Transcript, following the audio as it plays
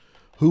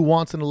Who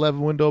wants an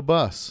 11-window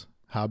bus?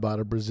 How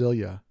about a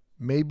Brasilia?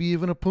 Maybe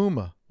even a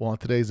Puma? Well, on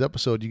today's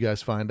episode, you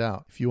guys find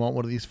out. If you want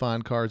one of these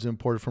fine cars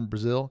imported from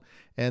Brazil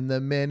and the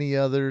many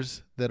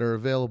others that are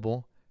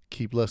available,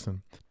 keep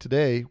listening.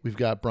 Today, we've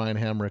got Brian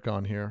Hamrick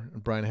on here.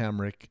 And Brian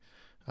Hamrick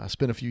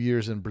spent a few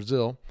years in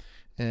Brazil,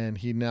 and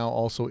he now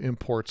also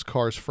imports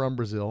cars from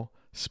Brazil,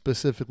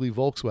 specifically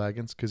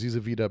Volkswagens, because he's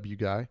a VW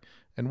guy,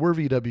 and we're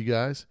VW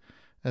guys.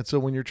 And so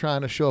when you're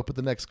trying to show up at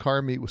the next car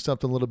meet with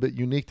something a little bit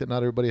unique that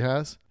not everybody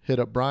has, hit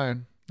up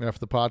Brian after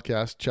the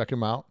podcast, check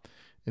him out,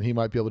 and he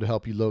might be able to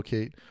help you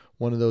locate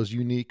one of those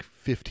unique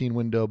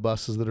 15-window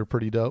buses that are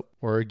pretty dope,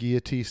 or a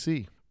Ghia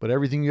TC. But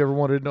everything you ever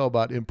wanted to know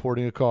about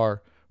importing a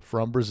car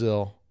from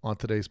Brazil on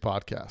today's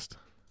podcast.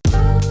 A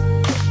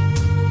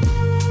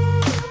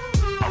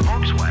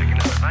Volkswagen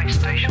is a nice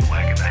station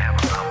wagon to have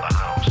around the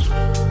house.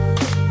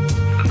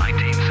 The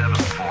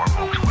 1974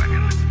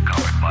 Volkswagen,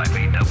 covered by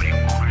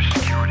VW owner's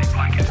security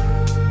blanket.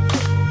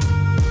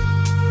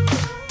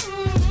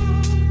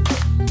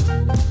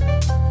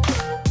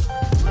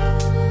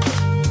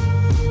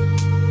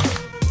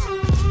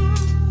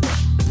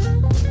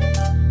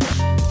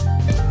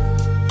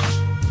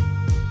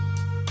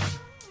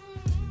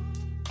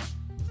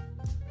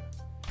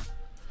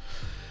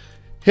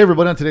 Hey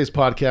everybody, on today's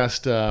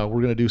podcast,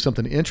 we're going to do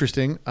something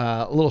interesting.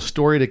 A little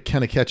story to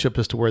kind of catch up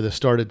as to where this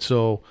started.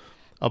 So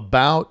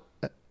about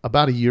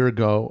a year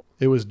ago,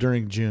 it was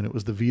during June. It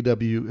was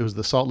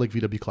the Salt Lake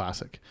VW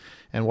Classic.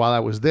 And while I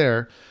was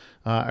there,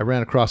 I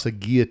ran across a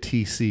Ghia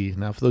TC.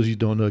 Now, for those of you who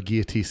don't know, a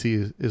Ghia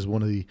TC is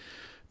one of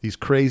these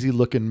crazy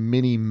looking,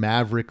 mini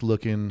Maverick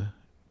looking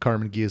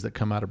Karmann Ghias that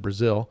come out of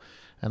Brazil.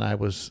 And I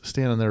was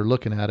standing there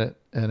looking at it,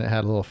 and it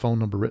had a little phone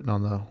number written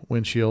on the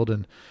windshield,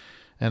 and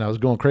I was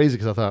going crazy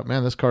because I thought,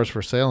 man, this car's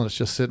for sale, and it's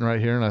just sitting right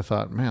here. And I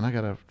thought, man, I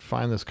got to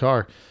find this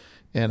car.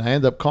 And I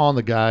ended up calling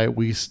the guy.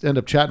 We ended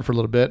up chatting for a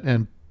little bit.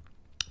 And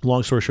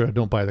long story short, I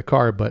don't buy the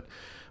car, but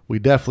we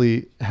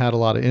definitely had a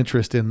lot of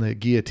interest in the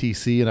Ghia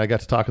TC. And I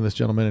got to talking to this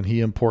gentleman, and he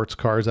imports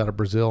cars out of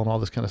Brazil and all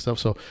this kind of stuff.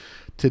 So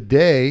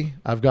today,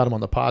 I've got him on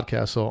the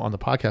podcast. So on the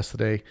podcast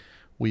today,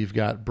 we've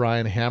got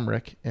Brian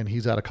Hamrick, and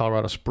he's out of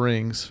Colorado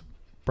Springs.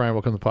 Brian,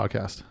 welcome to the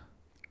podcast.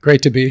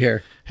 Great to be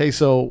here. Hey,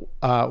 so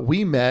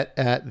we met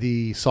at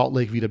the Salt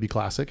Lake VW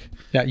Classic.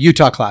 Yeah,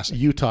 Utah Classic.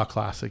 Utah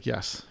Classic,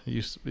 yes.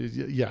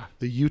 The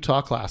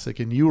Utah Classic.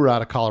 And you were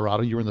out of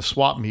Colorado. You were in the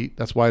swap meet.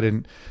 That's why I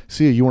didn't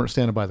see you. You weren't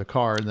standing by the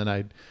car. And then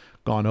I'd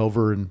gone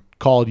over and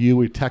called you.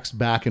 We texted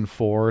back and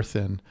forth,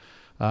 and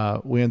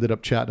we ended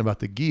up chatting about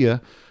the Ghia.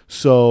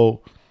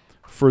 So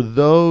for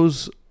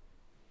those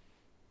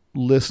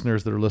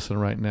listeners that are listening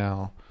right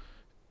now,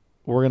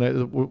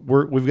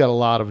 we've got a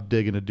lot of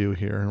digging to do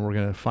here, and we're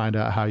gonna find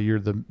out how you're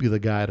the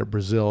guy out of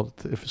Brazil.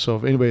 If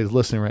anybody is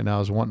listening right now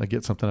is wanting to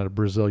get something out of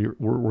Brazil,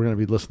 we're gonna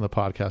be listening to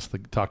the podcast to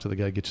talk to the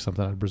guy, get you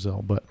something out of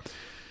Brazil. But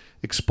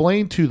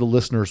explain to the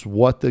listeners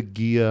what the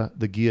Ghia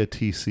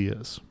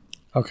TC is.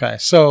 Okay,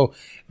 so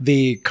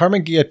the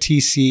Karmann Ghia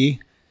TC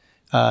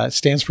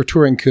stands for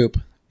Touring Coupe.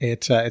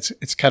 It's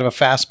kind of a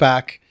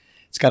fastback.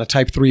 It's got a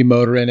Type 3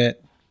 motor in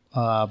it,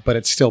 but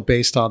it's still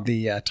based on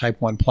the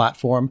Type 1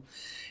 platform.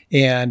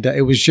 And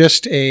it was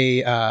just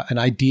an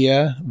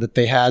idea that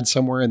they had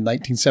somewhere in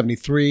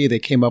 1973. They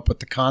came up with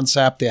the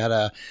concept. They had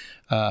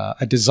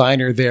a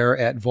designer there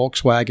at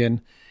Volkswagen,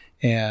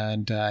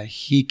 and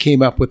he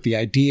came up with the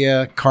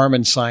idea.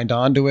 Karmann signed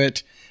on to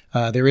it.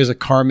 There is a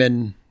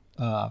Karmann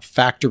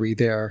factory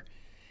there.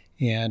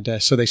 And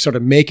so they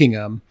started making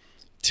them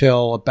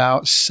till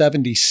about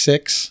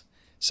 76,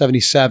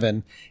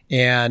 77,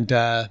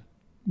 and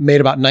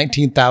made about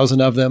 19,000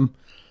 of them.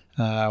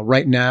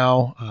 Right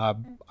now,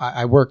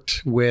 I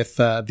worked with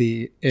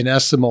the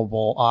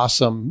inestimable,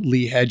 awesome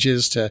Lee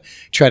Hedges to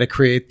try to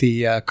create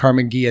the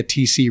Karmann Ghia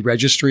TC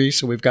registry.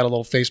 So we've got a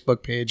little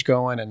Facebook page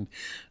going, and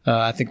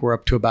I think we're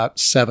up to about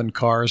 7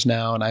 cars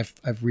now. And I've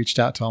reached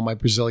out to all my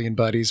Brazilian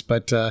buddies,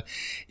 but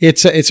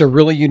it's a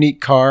really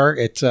unique car.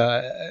 It's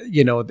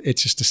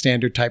just a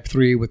standard Type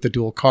 3 with the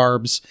dual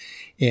carbs,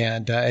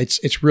 and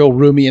it's real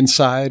roomy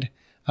inside,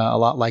 a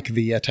lot like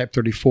the Type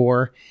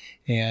 34,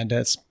 and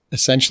it's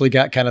essentially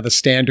got kind of the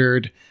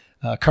standard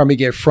Karmann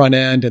Ghia front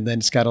end, and then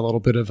it's got a little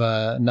bit of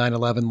a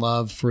 911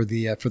 love for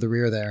the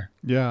rear there.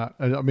 Yeah,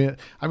 I mean,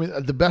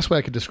 the best way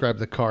I could describe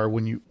the car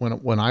when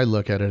I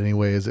look at it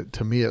anyway is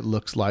to me it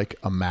looks like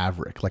a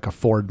Maverick, like a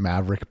Ford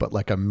Maverick, but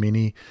like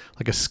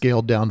a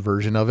scaled down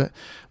version of it.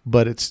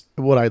 But it's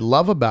what I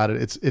love about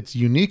it. It's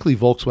uniquely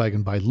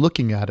Volkswagen by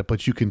looking at it,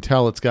 but you can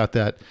tell it's got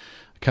that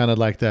kind of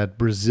like that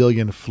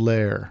Brazilian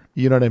flair.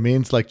 You know what I mean?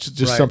 It's like just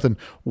Right. something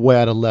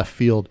way out of left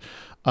field.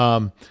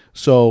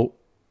 So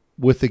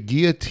with the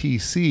Ghia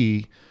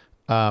TC,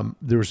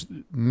 there's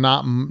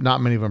not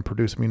many of them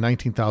produced. I mean,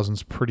 19,000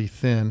 is pretty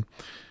thin.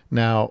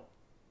 Now,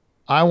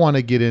 I want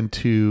to get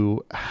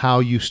into how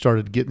you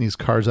started getting these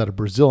cars out of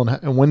Brazil,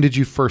 and when did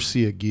you first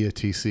see a Ghia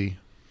TC?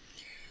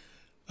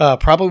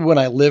 Probably when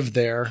I lived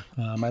there.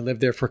 I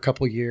lived there for a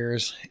couple of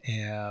years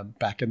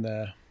back in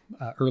the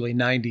early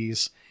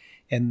 90s.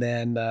 And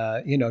then,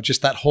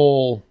 just that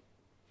whole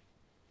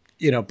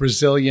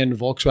Brazilian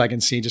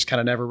Volkswagen scene just kind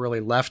of never really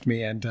left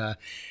me. And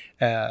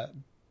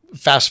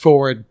fast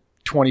forward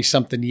 20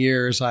 something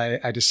years,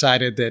 I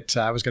decided that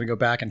I was going to go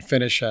back and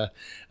finish a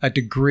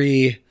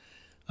degree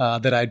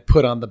that I'd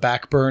put on the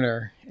back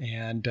burner.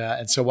 And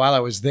so while I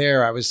was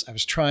there, I was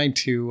trying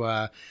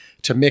to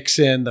mix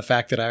in the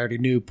fact that I already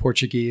knew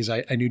Portuguese.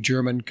 I knew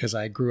German because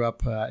I grew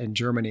up in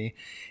Germany,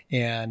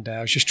 and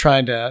I was just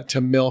trying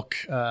to milk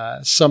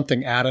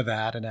something out of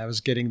that. And I was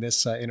getting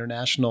this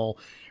international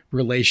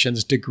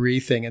relations degree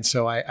thing, and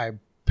so I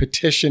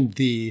petitioned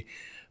the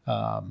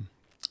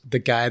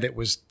guy that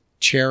was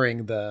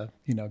chairing the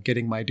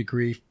getting my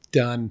degree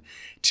done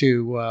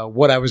to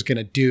what I was going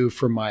to do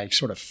for my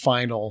sort of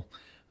final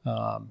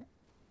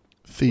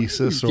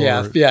thesis. Or...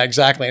 Yeah,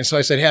 exactly. And so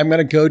I said, hey, I'm going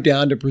to go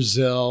down to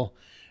Brazil.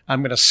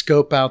 I'm going to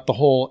scope out the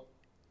whole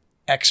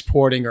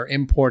exporting or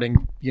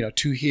importing,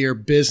 to here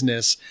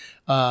business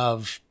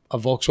of a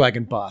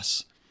Volkswagen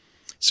bus.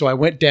 So I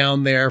went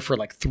down there for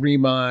like 3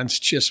 months,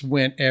 just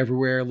went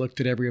everywhere, looked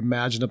at every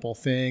imaginable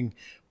thing,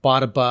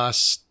 bought a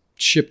bus,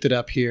 shipped it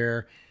up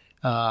here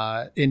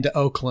into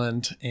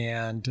Oakland,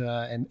 and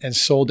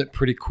sold it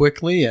pretty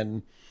quickly,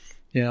 and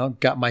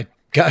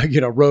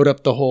wrote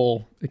up the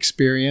whole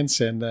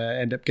experience, and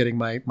ended up getting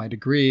my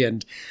degree.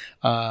 And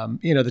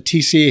the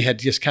TC had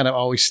just kind of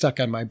always stuck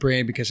on my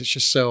brain because it's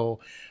just so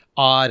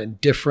odd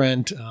and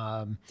different.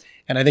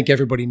 And I think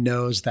everybody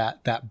knows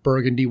that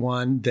Burgundy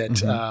one that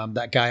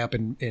that guy up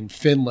in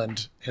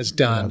Finland has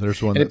done. Yeah,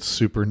 there's one that's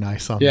super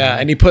nice on. Yeah,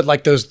 that. And he put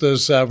like those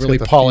really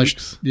polished.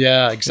 Fuchs.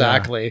 Yeah,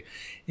 exactly.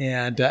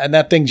 Yeah. And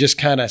that thing just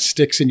kind of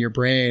sticks in your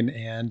brain.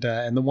 And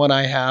the one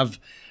I have,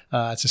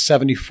 it's a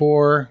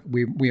 74.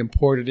 We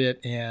imported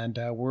it, and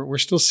we're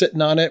still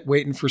sitting on it,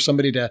 waiting for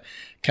somebody to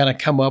kind of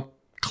come up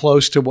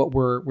close to what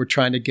we're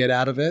trying to get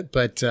out of it.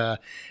 But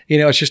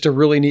it's just a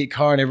really neat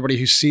car, and everybody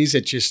who sees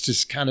it just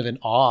is kind of in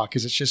awe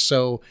because it's just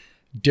so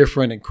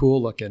different and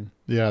cool looking.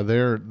 Yeah,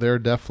 they're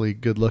definitely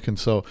good looking.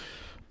 So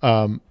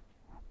now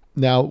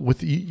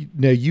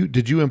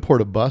did you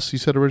import a bus? You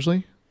said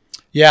originally.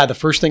 Yeah, the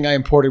first thing I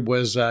imported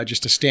was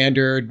just a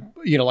standard,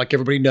 like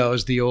everybody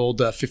knows, the old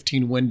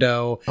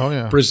 15-window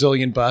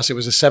Brazilian bus. It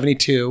was a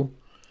 72.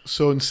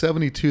 So in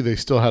 72, they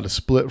still had a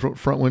split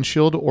front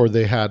windshield, or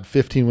they had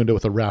 15-window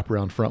with a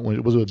wraparound front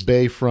windshield? Was it a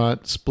bay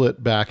front,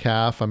 split back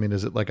half? I mean,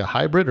 is it like a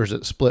hybrid, or is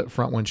it split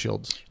front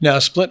windshialds? No,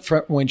 split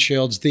front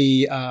windshields.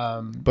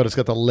 But it's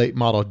got the late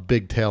model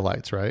big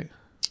taillights, right?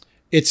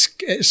 It's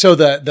so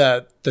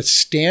the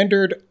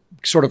standard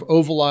sort of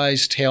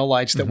ovalized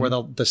taillights that were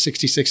the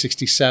 66,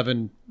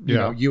 67,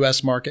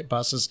 U.S. market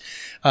buses.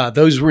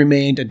 Those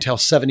remained until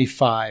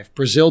 75.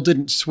 Brazil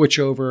didn't switch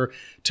over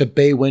to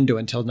bay window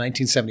until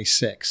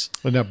 1976.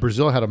 But now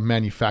Brazil had a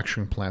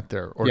manufacturing plant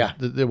there, or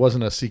it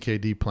wasn't a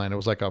CKD plant. It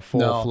was like a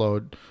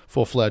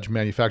full-fledged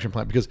manufacturing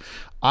plant, because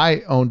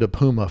I owned a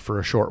Puma for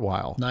a short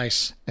while.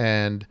 Nice.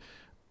 And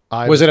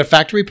was it a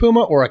factory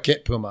Puma or a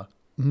kit Puma?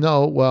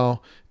 No,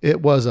 well,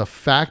 it was a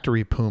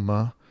factory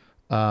Puma,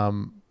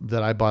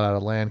 that I bought out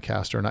of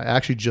Lancaster, and I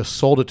actually just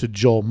sold it to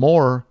Joel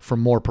Moore from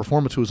Moore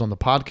Performance, who was on the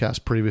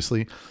podcast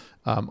previously.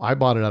 I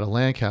bought it out of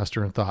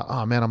Lancaster and thought,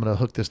 oh man, I'm going to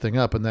hook this thing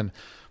up. And then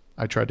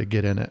I tried to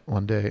get in it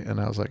one day, and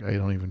I was like, I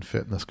don't even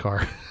fit in this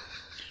car.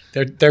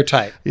 They're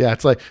tight. Yeah,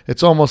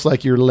 it's almost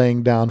like you're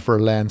laying down for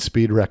a land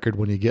speed record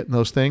when you get in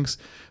those things.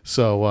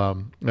 So I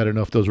don't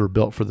know if those were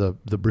built for the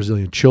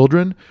Brazilian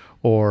children,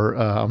 or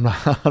I'm not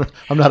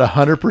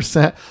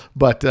 100%,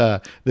 but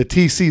the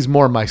TC is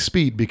more my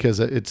speed because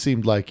it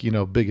seemed like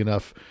big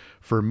enough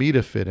for me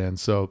to fit in.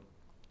 So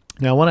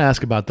now I want to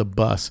ask about the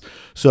bus.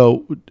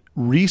 So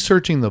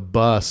researching the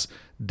bus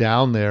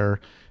down there,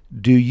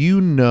 do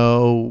you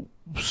know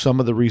some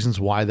of the reasons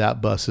why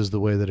that bus is the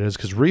way that it is?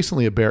 Because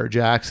recently at Barrett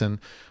Jackson,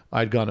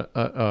 I'd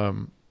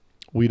gone.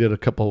 We did a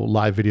couple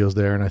live videos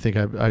there, and I think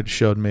I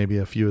showed maybe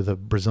a few of the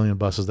Brazilian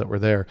buses that were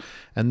there,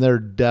 and they're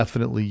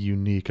definitely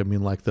unique. I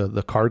mean, like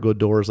the cargo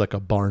door is like a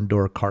barn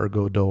door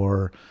cargo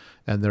door,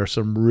 and there's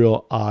some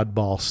real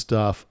oddball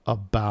stuff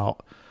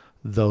about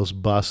those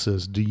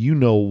buses. Do you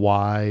know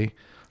why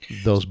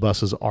those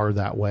buses are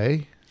that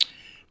way?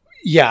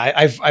 Yeah,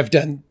 I've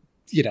done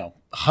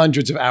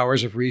hundreds of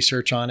hours of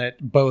research on it,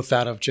 both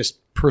out of just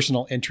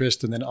personal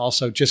interest and then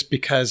also just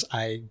because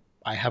I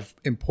have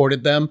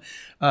imported them.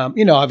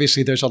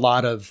 Obviously there's a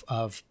lot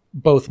of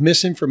both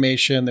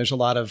misinformation. There's a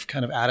lot of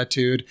kind of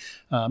attitude.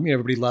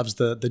 Everybody loves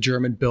the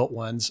German built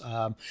ones.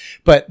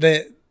 But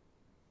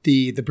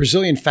the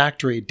Brazilian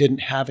factory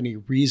didn't have any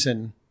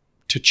reason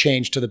to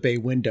change to the bay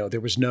window.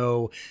 There was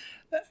no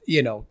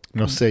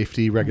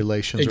safety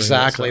regulations.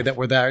 Exactly. That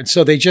were there. And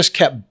so they just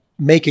kept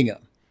making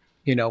them.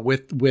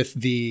 With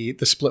the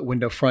split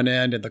window front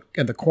end and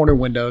the corner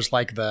windows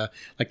like the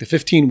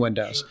 15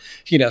 windows,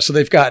 so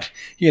they've got,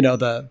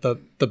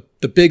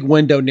 the big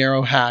window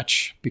narrow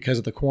hatch because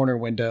of the corner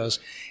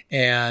windows.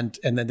 And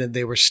then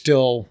they were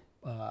still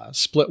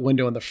split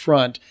window in the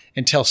front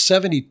until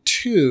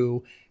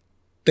 72.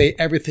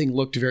 everything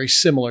looked very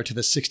similar to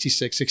the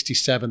 66,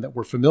 67 that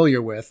we're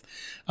familiar with,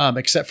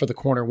 except for the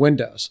corner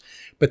windows.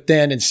 But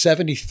then in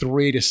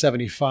 73 to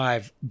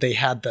 75, they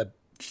had the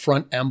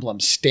front emblem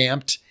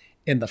stamped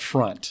in the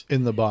front.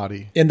 In the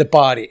body.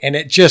 And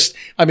it just,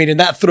 and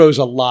that throws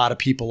a lot of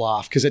people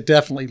off because it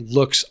definitely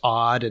looks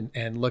odd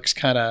and looks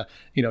kind of,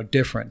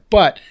 different.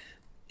 But,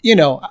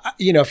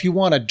 if you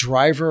want a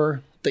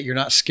driver that you're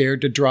not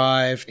scared to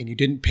drive and you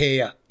didn't pay,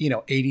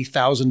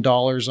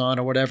 $80,000 on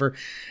or whatever,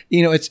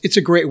 it's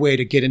a great way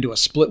to get into a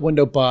split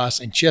window bus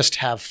and just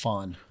have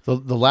fun. The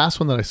last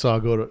one that I saw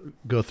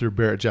go through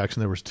Barrett-Jackson,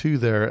 there was two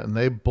there, and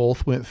they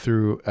both went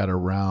through at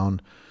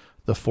around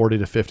the $40,000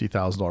 to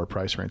 $50,000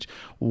 price range.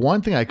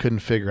 One thing I couldn't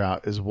figure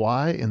out is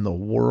why in the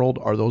world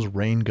are those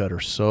rain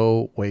gutters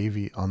so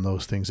wavy on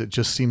those things? It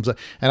just seems like,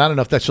 and I don't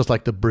know if that's just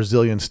like the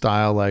Brazilian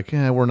style, like,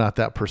 we're not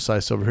that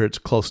precise over here. It's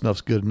close enough,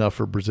 it's good enough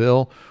for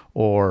Brazil.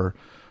 Or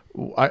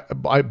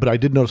but I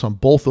did notice on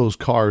both those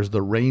cars,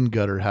 the rain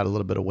gutter had a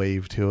little bit of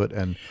wave to it,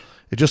 and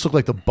it just looked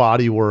like the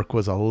body work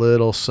was a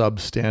little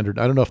substandard.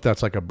 I don't know if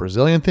that's like a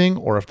Brazilian thing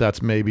or if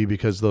that's maybe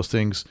because those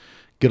things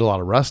get a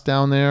lot of rust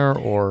down there,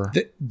 or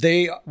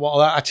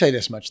I'll tell you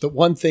this much. The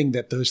one thing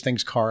that those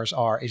cars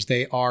are is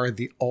they are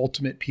the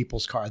ultimate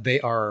people's car. They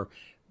are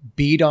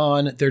beat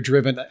on. They're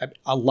driven.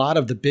 A lot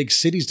of the big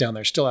cities down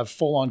there still have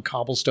full on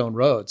cobblestone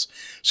roads.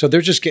 So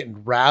they're just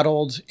getting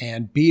rattled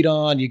and beat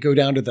on. You go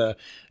down to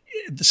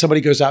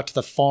somebody goes out to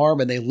the farm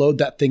and they load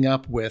that thing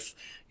up with,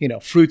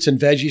 fruits and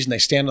veggies, and they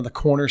stand on the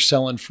corner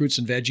selling fruits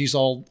and veggies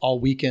all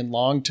weekend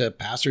long to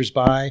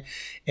passersby.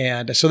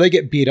 And so they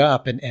get beat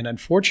up. And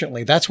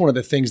unfortunately, that's one of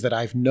the things that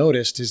I've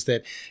noticed is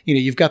that,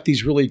 you've got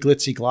these really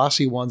glitzy,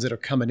 glossy ones that are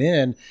coming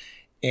in,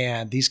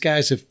 and these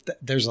guys,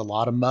 there's a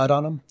lot of mud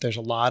on them. There's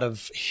a lot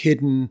of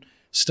hidden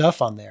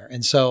stuff on there.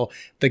 And so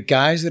the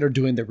guys that are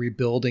doing the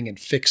rebuilding and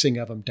fixing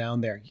of them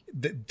down there,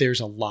 there's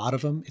a lot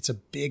of them. It's a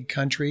big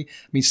country.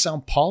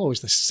 Sao Paulo is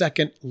the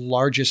second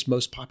largest,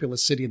 most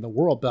populous city in the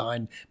world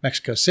behind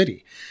Mexico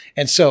City.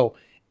 And so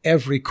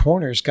every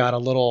corner's got a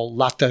little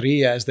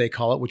lataria, as they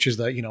call it, which is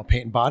the,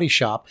 paint and body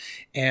shop.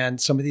 And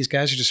some of these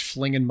guys are just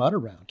flinging mud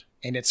around.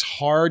 And it's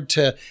hard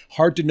to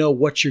know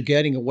what you're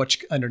getting and what's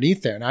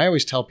underneath there. And I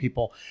always tell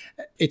people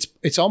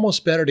it's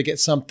almost better to get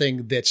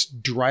something that's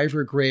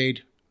driver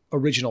grade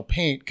original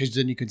paint, because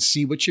then you can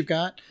see what you've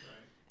got,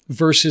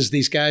 versus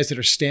these guys that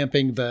are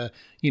stamping the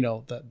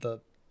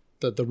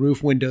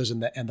roof windows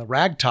and the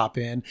rag top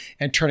in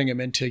and turning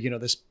them into,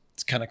 this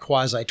kind of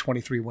quasi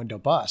 23 window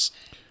bus.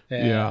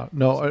 Yeah,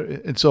 no.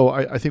 And so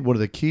I think one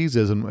of the keys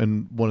is,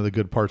 and one of the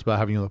good parts about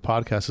having you on the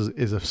podcast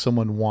is if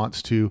someone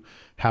wants to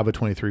have a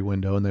 23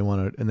 window and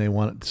they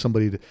want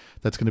somebody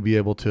that's going to be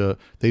able to,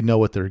 they know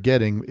what they're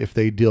getting. If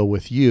they deal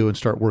with you and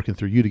start working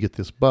through you to get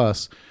this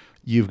bus,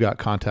 you've got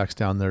contacts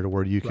down there to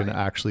where you can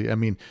actually,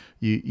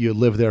 you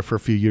live there for a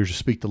few years, you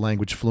speak the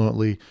language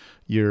fluently,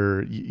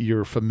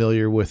 you're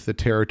familiar with the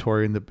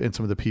territory and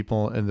some of the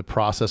people and the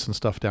process and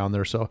stuff down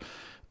there. So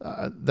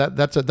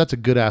that's a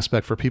good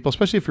aspect for people,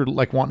 especially if you're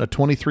like wanting a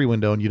 23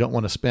 window and you don't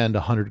want to spend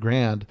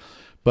 $100,000,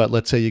 but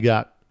let's say you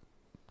got,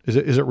 is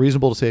it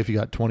reasonable to say if you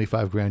got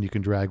 $25,000, you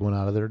can drag one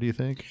out of there? Do you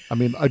think?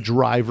 A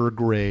driver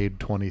grade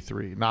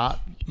 23,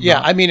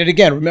 and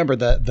again,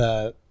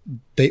 remember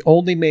they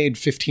only made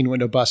 15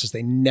 window buses.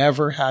 They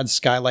never had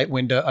skylight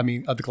window,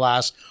 of the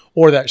glass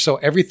or that. So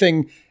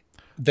everything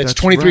that's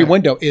 23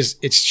 window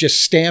it's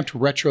just stamped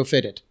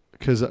retrofitted.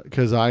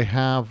 Because I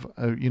have,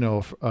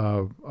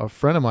 a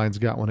friend of mine's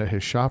got one at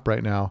his shop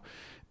right now,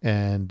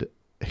 and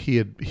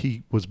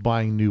he was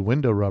buying new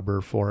window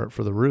rubber for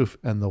the roof,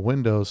 and the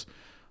windows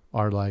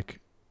are like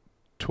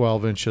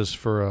 12 inches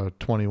for a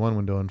 21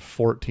 window and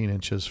 14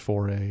 inches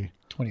for a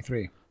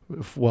 23.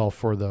 Well,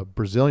 for the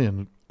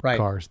Brazilian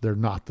cars, they're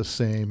not the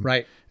same.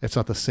 Right. It's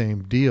not the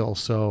same deal.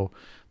 So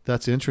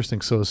that's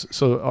interesting.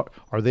 So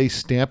are they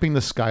stamping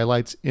the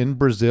skylights in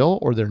Brazil,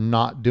 or they're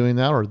not doing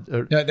that? Or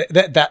no,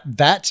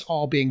 that's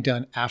all being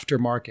done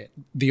aftermarket.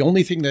 The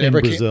only thing that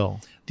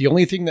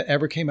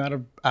ever came out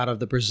of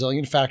the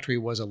Brazilian factory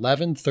was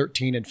 11,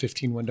 13, and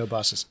 15 window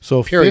buses.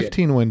 So period.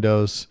 15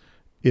 windows.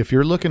 If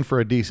you're looking for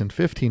a decent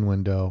 15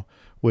 window,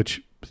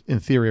 which in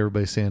theory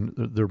everybody's saying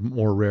they're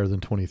more rare than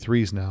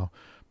 23s now,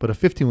 but a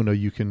 15 window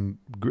you can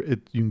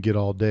get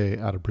all day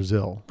out of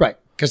Brazil. Right,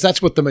 because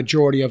that's what the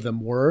majority of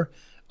them were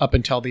up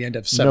until the end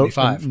of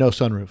 75. No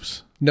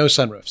sunroofs. No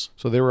sunroofs.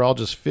 So they were all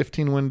just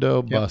 15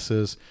 window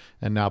buses,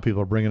 and now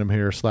people are bringing them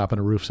here, slapping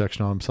a roof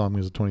section on them, selling them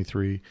as a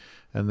 23.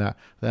 And that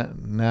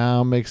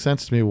now makes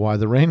sense to me why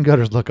the rain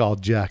gutters look all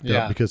jacked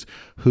up, because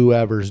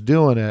whoever's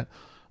doing it,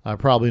 I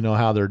probably know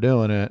how they're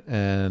doing it.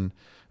 And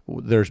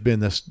there's been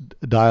this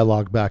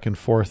dialogue back and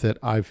forth that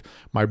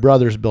my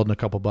brother's building a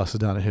couple buses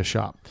down at his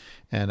shop,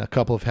 and a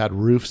couple have had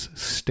roofs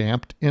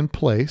stamped in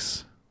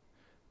place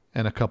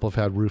and a couple have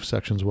had roof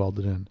sections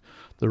welded in.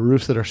 The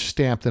roofs that are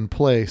stamped in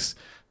place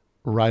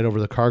right over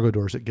the cargo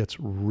doors, it gets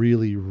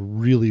really,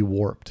 really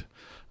warped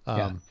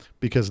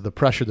because of the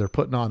pressure they're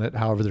putting on it,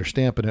 however they're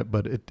stamping it,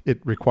 but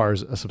it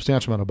requires a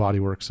substantial amount of body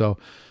work. So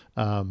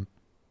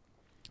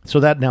So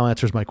that now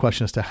answers my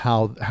question as to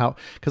how,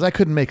 because I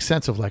couldn't make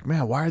sense of like,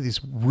 man, why are these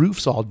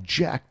roofs all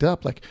jacked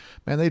up? Like,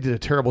 man, they did a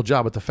terrible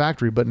job at the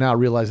factory, but now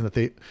realizing that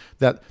they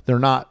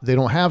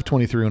don't have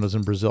 23 windows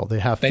in Brazil. They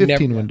have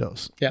 15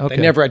 windows. Yeah. Okay.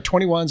 They never had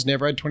 21s,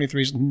 never had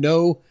 23s.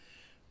 No,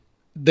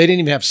 they didn't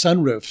even have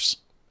sunroofs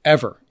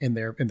ever in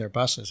their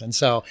buses. And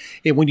so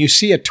when you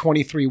see a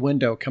 23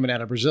 window coming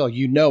out of Brazil,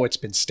 you know it's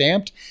been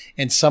stamped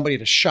and somebody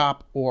at a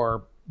shop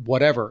or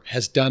whatever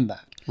has done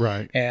that.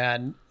 Right.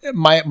 And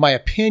my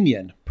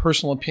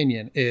personal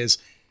opinion is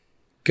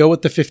go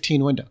with the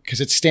 15 window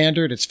because it's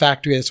standard, it's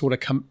factory. That's what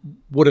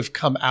would have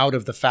come out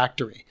of the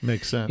factory.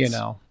 Makes sense. You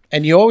know,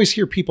 and you always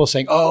hear people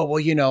saying, "Oh, well,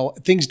 you know,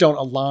 things don't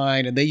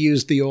align," and they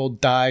use the old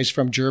dies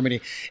from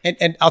Germany.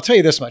 And I'll tell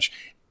you this much: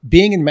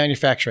 being in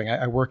manufacturing,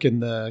 I work in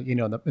the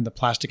in the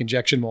plastic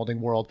injection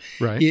molding world.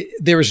 Right.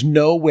 There is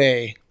no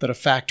way that a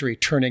factory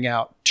turning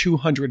out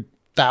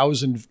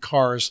 200,000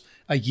 cars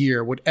a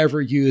year would ever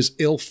use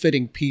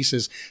ill-fitting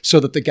pieces so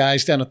that the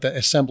guys down at the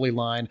assembly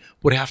line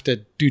would have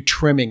to do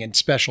trimming and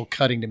special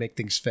cutting to make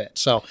things fit.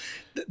 So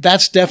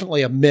that's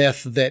definitely a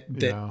myth that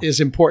is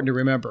important to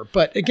remember.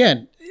 But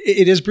again,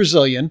 it is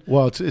Brazilian.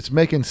 Well, it's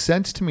making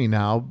sense to me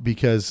now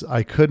because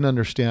I couldn't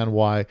understand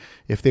why,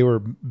 if they were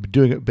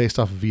doing it based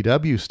off of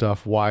VW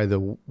stuff, why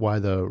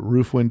the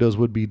roof windows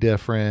would be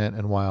different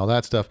and why all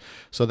that stuff.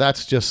 So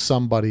that's just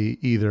somebody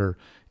either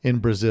in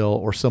Brazil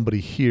or somebody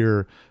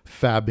here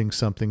fabbing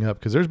something up,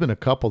 because there's been a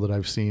couple that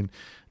I've seen,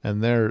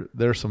 and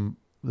there's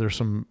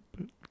some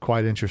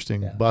quite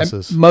interesting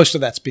buses. And most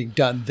of that's being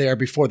done there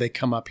before they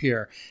come up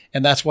here,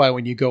 and that's why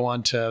when you go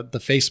onto the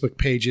Facebook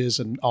pages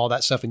and all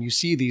that stuff, and you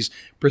see these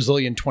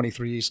Brazilian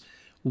 23s,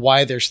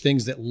 why there's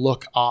things that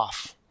look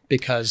off,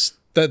 because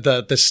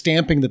the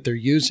stamping that they're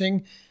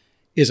using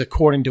is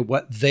according to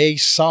what they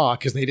saw,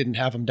 because they didn't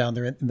have them down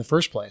there in the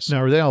first place.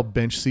 Now, are they all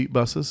bench seat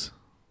buses?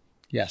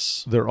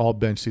 Yes. They're all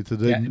bench seats. No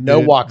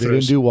walkthroughs. They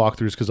didn't do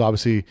walkthroughs because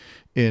obviously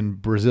in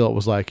Brazil it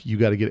was like you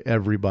got to get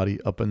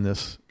everybody up in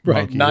this.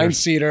 Right. monkey.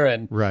 9-seater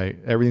and right.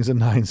 Everything's a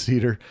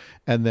 9-seater.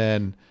 And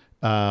then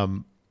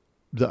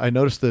I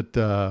noticed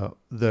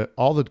that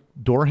all the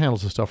door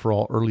handles and stuff are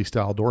all early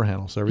style door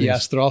handles. So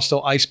yes, they're all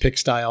still ice pick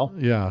style.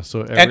 Yeah.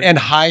 So and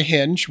high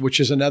hinge, which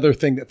is another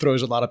thing that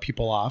throws a lot of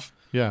people off.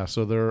 Yeah.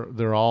 So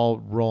they're all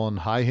rolling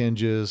high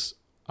hinges,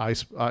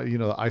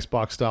 the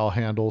icebox style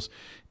handles,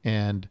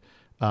 and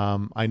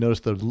I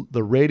noticed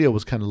the radio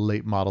was kind of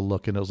late model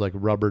looking. It was like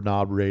rubber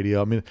knob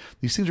radio. I mean,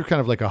 these things are kind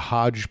of like a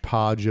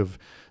hodgepodge of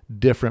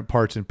different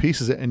parts and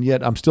pieces. And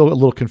yet I'm still a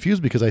little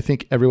confused because I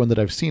think everyone that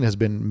I've seen has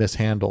been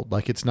mishandled.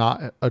 Like it's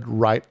not a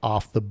right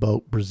off the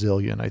boat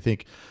Brazilian. I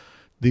think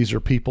these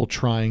are people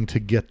trying to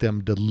get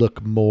them to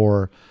look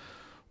more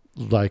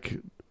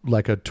like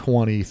a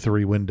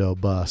 23 window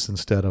bus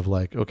instead of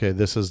like, okay,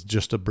 this is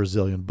just a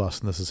Brazilian bus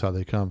and this is how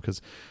they come.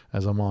 Because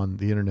as I'm on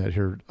the internet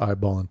here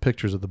eyeballing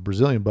pictures of the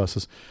Brazilian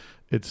buses,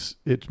 it's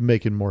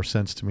making more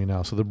sense to me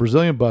now. So the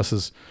Brazilian bus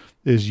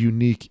is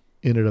unique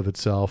in and of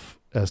itself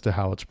as to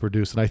how it's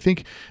produced. And I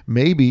think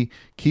maybe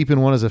keeping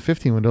one as a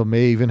 15 window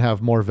may even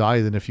have more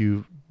value than if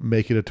you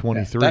make it a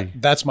 23. Yeah,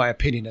 that's my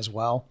opinion as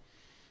well.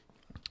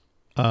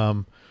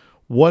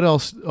 What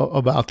else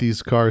about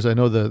these cars? I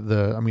know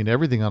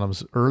everything on them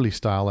is early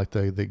style, like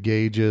the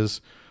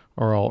gauges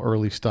are all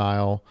early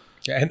style.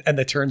 Yeah, and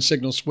the turn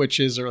signal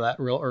switches are that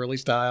real early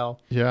style.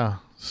 Yeah.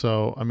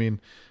 So, I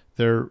mean,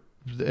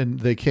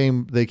 they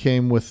came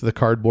with the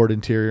cardboard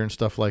interior and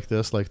stuff like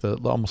this, like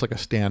almost like a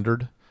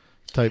standard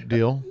type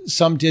deal.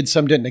 Some did,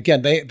 some didn't.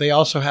 Again, they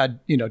also had,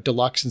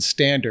 deluxe and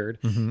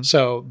standard. Mm-hmm.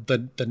 So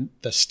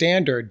the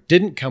standard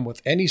didn't come with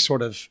any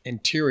sort of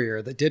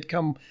interior. That did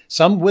come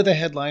some with a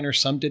headliner,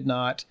 some did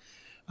not.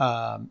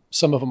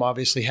 Some of them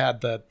obviously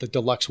had the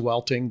deluxe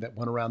welting that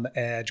went around the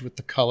edge with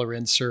the color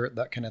insert,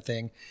 that kind of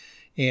thing.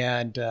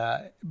 And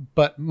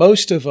but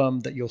most of them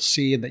that you'll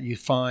see and that you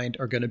find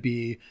are going to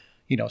be,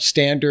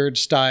 standard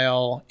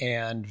style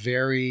and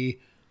very,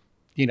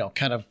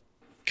 kind of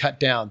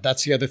cut down.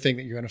 That's the other thing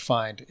that you're going to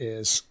find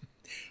is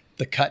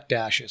the cut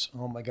dashes.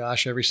 Oh my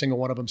gosh, every single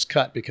one of them's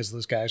cut because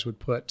those guys would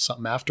put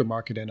something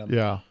aftermarket in them.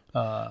 Yeah.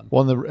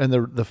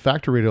 The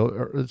factory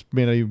radio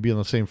may not even be on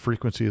the same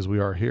frequency as we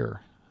are here.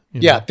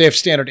 Yeah, they have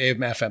standard AM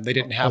FM. They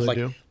didn't have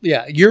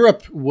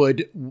Europe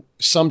would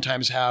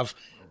sometimes have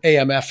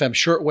AM FM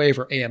shortwave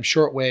or AM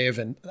shortwave,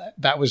 and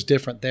that was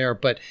different there.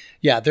 But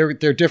yeah,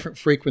 they're different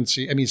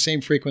frequency. I mean, same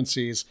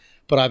frequencies,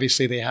 but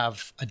obviously they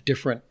have a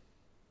different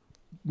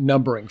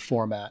numbering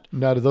format.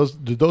 Now, do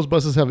those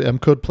buses have M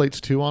code plates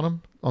too on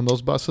them? On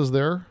those buses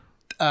there?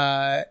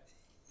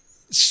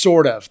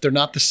 Sort of. They're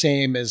not the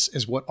same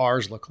as what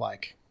ours look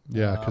like.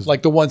 Yeah, because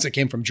like the ones that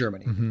came from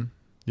Germany. Mm-hmm.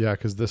 Yeah,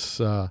 because this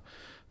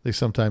they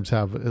sometimes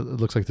have. It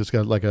looks like this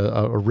got like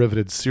a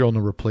riveted serial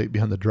number plate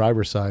behind the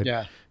driver's side.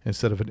 Yeah.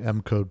 Instead of an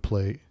M code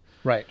plate.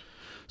 Right.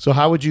 So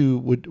how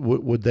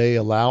would they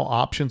allow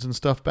options and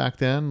stuff back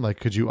then? Like,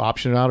 could you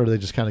option it out, or they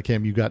just kind of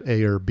came, you got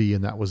A or B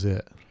and that was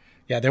it?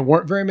 Yeah, there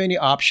weren't very many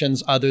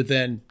options other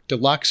than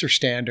deluxe or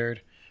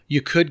standard.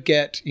 You could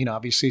get,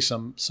 obviously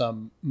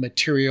some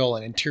material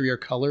and interior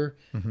color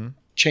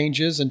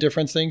changes and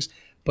different things.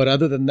 But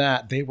other than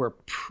that, they were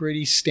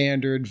pretty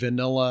standard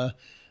vanilla.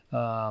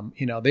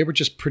 They were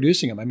just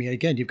producing them. I mean,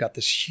 again, you've got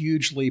this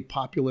hugely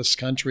populous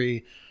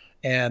country,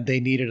 and they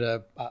needed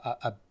a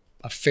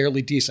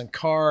fairly decent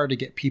car to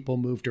get people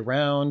moved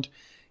around.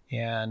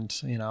 And,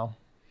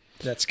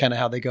 that's kind of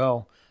how they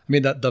go. I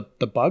mean,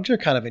 the bugs are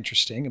kind of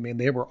interesting. I mean,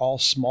 they were all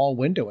small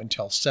window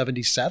until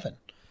 77.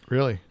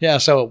 Really? Yeah.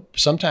 So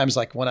sometimes,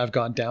 like when I've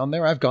gone down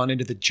there, I've gone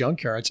into the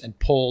junkyards and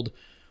pulled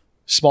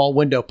small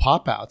window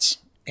pop outs,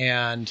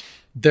 and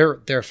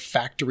they're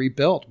factory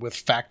built with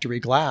factory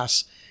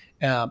glass.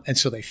 And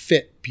so they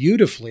fit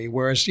beautifully.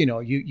 Whereas,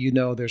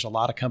 there's a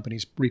lot of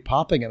companies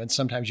repopping them, and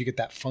sometimes you get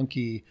that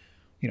funky,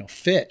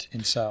 fit.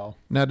 And so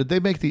now, did they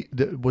make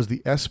was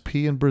the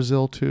SP in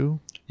Brazil too?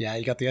 Yeah,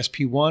 you got the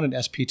SP1 and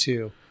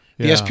SP2.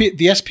 Yeah.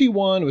 The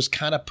SP1 was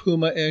kind of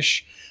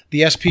Puma-ish.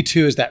 The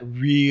SP2 is that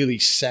really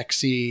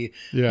sexy,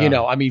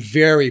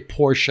 very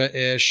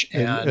Porsche-ish.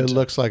 And it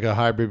looks like a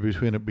hybrid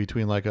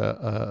between like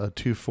a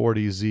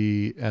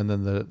 240Z and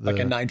then the like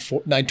a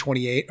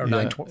 928 or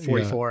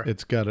 944. Yeah,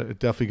 it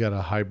definitely got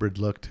a hybrid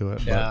look to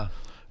it. Yeah.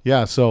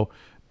 Yeah. So,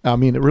 I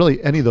mean,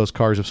 really any of those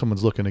cars, if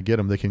someone's looking to get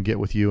them, they can get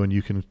with you and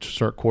you can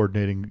start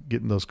coordinating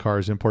getting those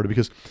cars imported.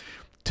 Because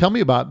tell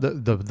me about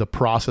the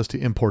process to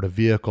import a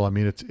vehicle. I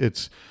mean,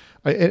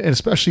 and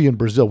especially in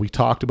Brazil, we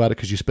talked about it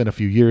because you spent a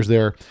few years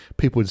there.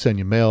 People would send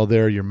you mail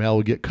there. Your mail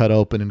would get cut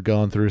open and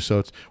gone through.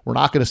 So we're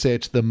not going to say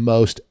it's the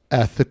most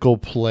ethical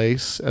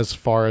place as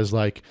far as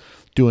like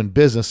doing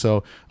business.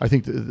 So I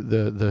think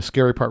the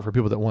scary part for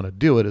people that want to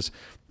do it is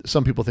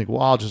some people think,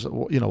 well, I'll just,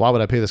 why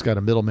would I pay this guy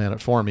to middleman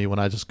it for me when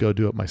I just go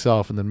do it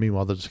myself? And then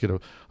meanwhile, they'll just get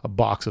a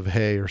box of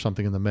hay or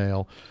something in the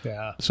mail.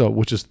 Yeah. So,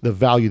 which is the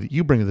value that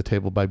you bring to the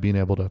table by being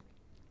able to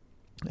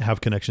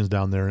have connections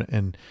down there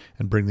and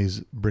bring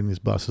these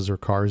buses or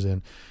cars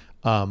in.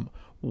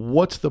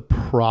 What's the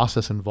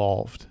process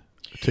involved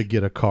to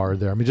get a car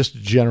there? I mean, just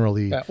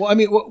generally. Yeah. Well, I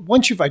mean,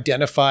 once you've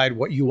identified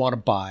what you want to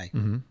buy,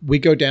 we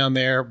go down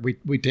there,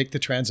 we take the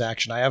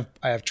transaction. I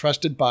have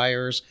trusted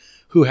buyers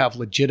who have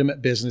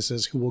legitimate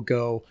businesses who will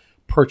go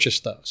purchase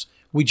those.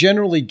 We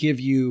generally give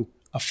you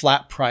a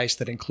flat price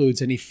that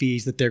includes any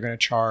fees that they're going to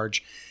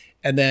charge.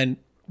 And then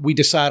we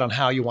decide on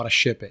how you want to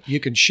ship it. You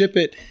can ship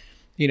it.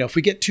 If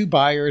we get 2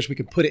 buyers, we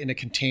can put it in a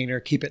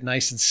container, keep it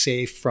nice and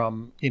safe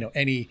from,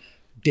 any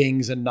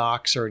dings and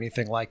knocks or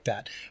anything like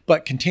that.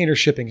 But container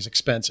shipping is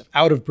expensive.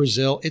 Out of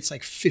Brazil, it's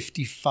like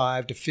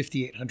 $5,500 to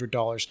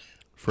 $5,800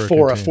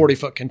 for a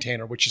 40-foot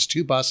container, which is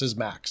 2 buses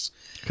max.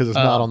 Because it's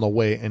not on the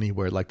way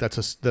anywhere. Like that's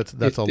it's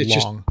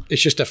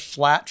just a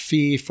flat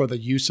fee for the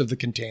use of the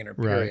container,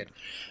 period.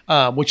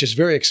 Right. Which is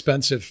very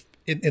expensive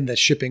in the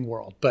shipping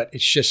world, but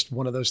it's just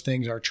one of those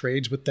things. Our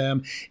trades with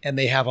them, and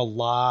they have a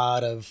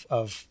lot of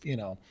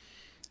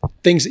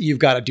things that you've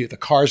got to do. The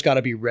car's got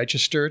to be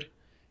registered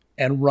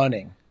and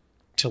running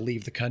to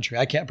leave the country.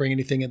 I can't bring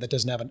anything in that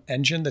doesn't have an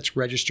engine that's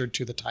registered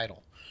to the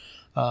title.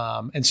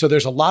 And so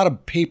there's a lot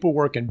of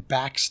paperwork and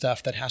back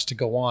stuff that has to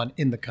go on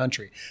in the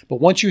country. But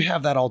once you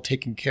have that all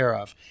taken care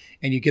of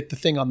and you get the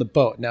thing on the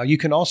boat, now you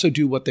can also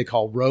do what they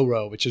call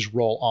row, which is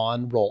roll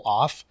on, roll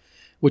off,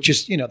 which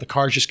is, the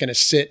car's just going to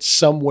sit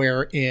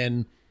somewhere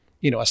in,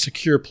 a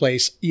secure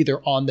place,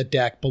 either on the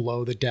deck,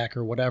 below the deck,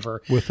 or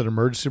whatever. With an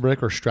emergency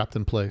brake or strapped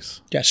in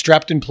place? Yeah,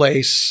 strapped in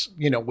place,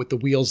 with the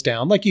wheels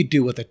down, like you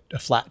do with a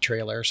flat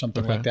trailer or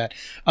something like that.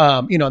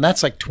 And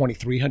that's like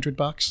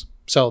 $2,300.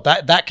 So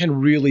that can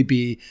really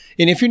be,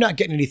 and if you're not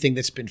getting anything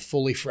that's been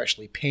fully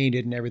freshly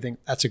painted and everything,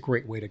 that's a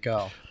great way to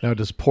go. Now,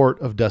 does port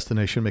of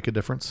destination make a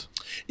difference?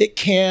 It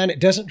can. It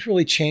doesn't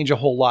really change a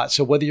whole lot.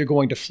 So whether you're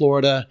going to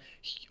Florida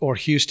or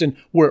Houston,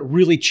 where it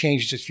really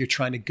changes if you're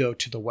trying to go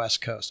to the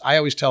West Coast. I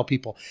always tell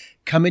people,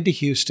 come into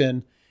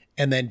Houston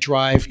and then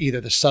drive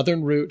either the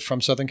southern route from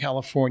Southern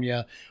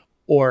California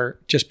or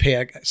just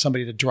pay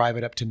somebody to drive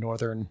it up to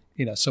northern,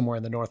 somewhere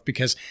in the north,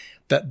 because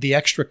the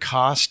extra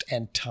cost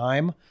and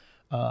time.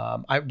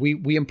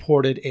 We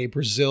imported a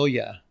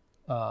Brasilia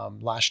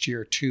last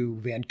year to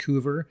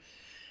Vancouver,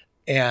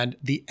 and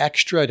the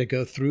extra to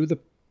go through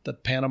the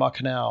Panama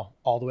Canal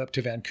all the way up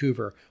to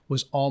Vancouver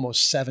was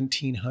almost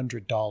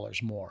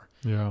 $1,700 more.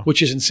 Yeah,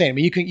 which is insane. I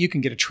mean, you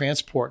can get a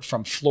transport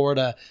from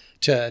Florida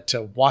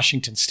to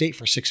Washington State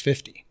for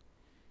 $650.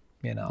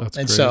 That's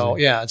and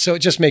crazy. So it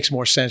just makes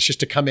more sense just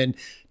to come in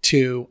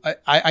to.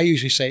 I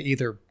usually say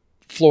either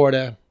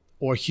Florida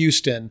or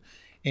Houston.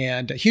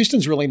 And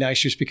Houston's really nice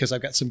just because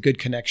I've got some good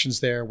connections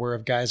there where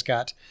I've guys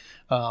got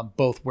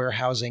both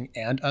warehousing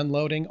and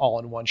unloading all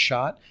in one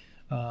shot.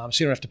 So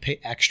you don't have to pay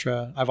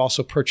extra. I've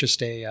also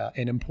purchased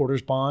an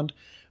importer's bond,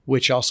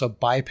 which also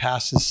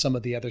bypasses some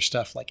of the other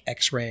stuff like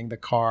x-raying the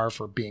car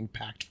for being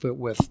packed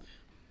with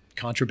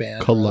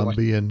contraband.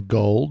 Colombian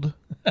gold.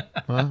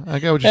 Well, I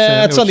get what you're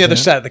saying. It's on the other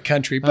side of the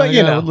country, but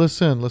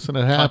Listen,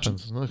 it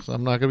happens. Listen,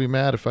 I'm not going to be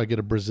mad if I get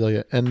a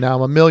Brasilia, and now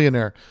I'm a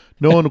millionaire.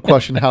 No one will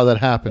question how that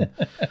happened.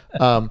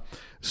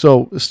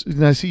 So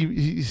now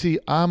see,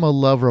 I'm a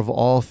lover of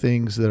all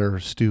things that are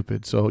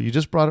stupid. So you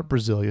just brought up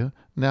Brasilia.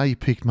 Now you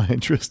piqued my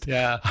interest.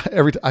 Yeah.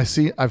 I've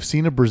seen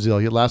a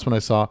Brasilia. Last one I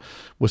saw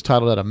was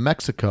titled out of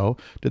Mexico.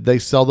 Did they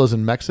sell those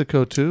in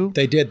Mexico too?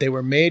 They did. They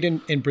were made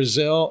in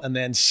Brazil and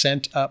then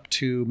sent up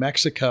to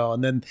Mexico.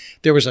 And then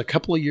there was a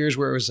couple of years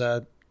where it was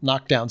a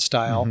knockdown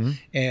style,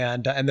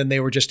 and then they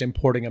were just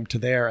importing them to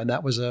there. And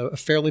that was a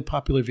fairly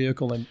popular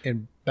vehicle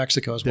in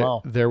Mexico as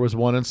well. There was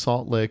one in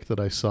Salt Lake that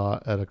I saw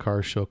at a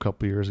car show a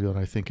couple of years ago, and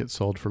I think it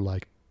sold for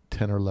like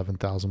 $10,000 or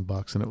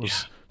 $11,000, and it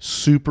was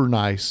super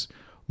nice,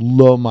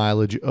 low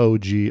mileage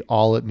OG.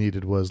 All it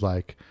needed was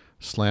like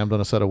slammed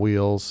on a set of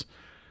wheels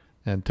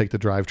and take the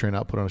drivetrain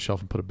out, put it on a shelf,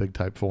 and put a big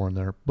Type 4 in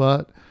there.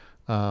 But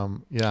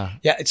yeah.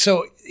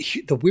 So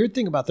the weird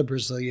thing about the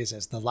Brasilias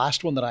is the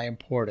last one that I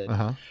imported,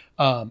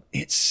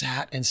 it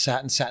sat and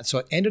sat and sat. So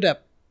it ended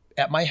up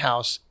at my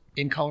house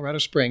in Colorado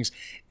Springs,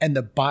 and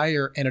the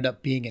buyer ended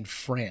up being in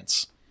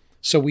France.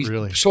 So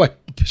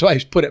I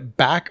put it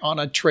back on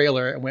a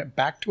trailer and went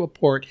back to a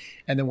port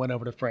and then went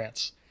over to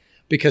France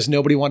because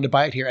nobody wanted to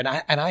buy it here. And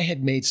I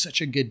had made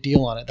such a good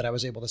deal on it that I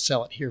was able to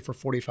sell it here for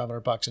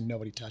 $4,500 and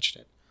nobody touched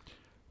it.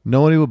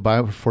 Nobody would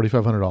buy it for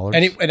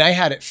 $4,500. And I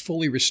had it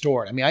fully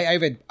restored. I mean, I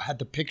even had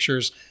the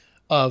pictures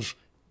of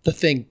the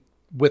thing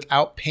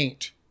without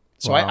paint.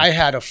 So Wow. I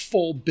had a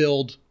full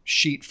build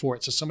sheet for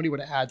it. So somebody would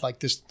have had like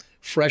this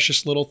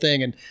freshest little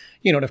thing. And,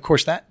 and of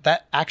course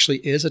that actually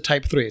is a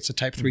Type 3. It's a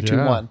Type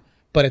 321,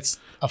 but it's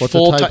What's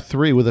full a Type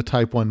 3 with a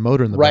Type 1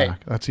 motor in the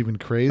back? That's even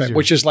crazier. Right,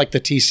 which is like the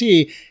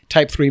TC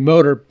Type 3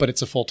 motor, but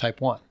it's a full Type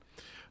 1.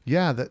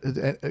 Yeah,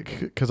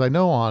 because I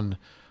know on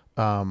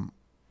the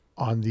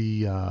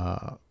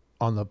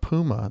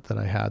Puma that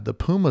I had, the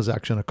Puma's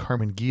actually on a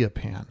Carmen Ghia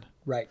pan.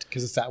 Right,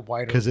 because it's that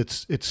wider. Because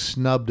it's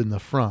snubbed in the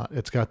front.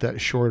 It's got that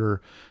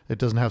shorter. It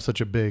doesn't have such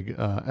a big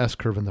S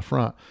curve in the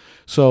front.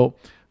 So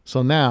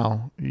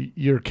now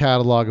your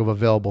catalog of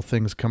available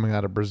things coming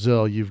out of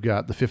Brazil, you've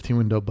got the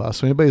 15-window bus.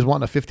 So anybody's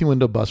wanting a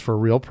 15-window bus for a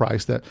real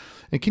price,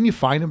 and can you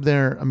find them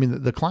there? I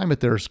mean, the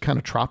climate there is kind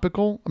of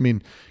tropical. I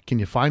mean, can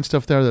you find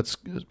stuff there that's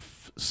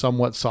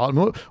somewhat solid? I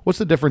mean, what's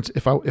the difference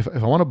if I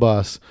want a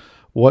bus?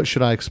 What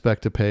should I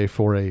expect to pay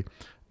for a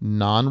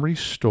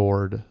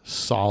non-restored,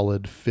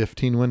 solid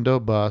 15-window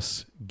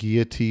bus,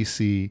 Ghia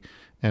TC,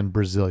 and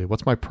Brasilia?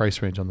 What's my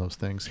price range on those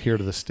things here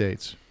to the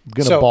States? I'm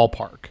going to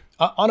ballpark.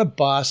 On a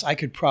bus, I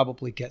could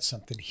probably get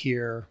something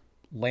here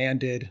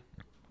landed,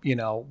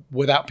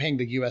 without paying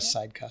the U.S.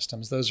 side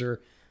customs. Those are a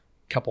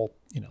couple,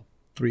 $300,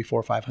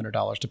 $400,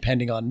 $500,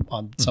 depending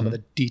on some of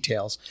the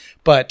details.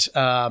 But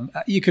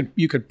you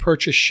could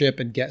purchase, ship,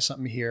 and get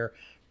something here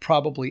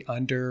probably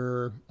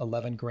under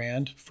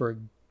 $11,000 for a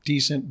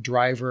decent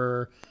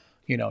driver,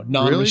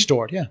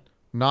 non-restored. Really? Yeah.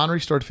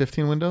 Non-restored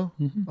 15-window,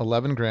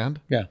 $11,000.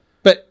 Yeah.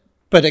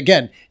 But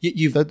again,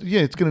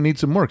 it's going to need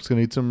some work. It's going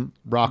to need some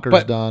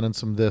rockers done and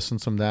some this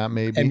and some that,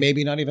 maybe. And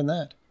maybe not even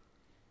that.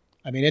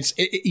 I mean,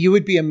 you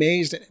would be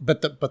amazed.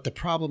 But the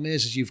problem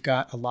is you've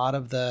got a lot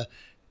of the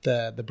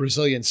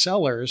Brazilian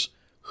sellers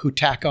who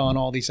tack on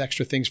all these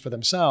extra things for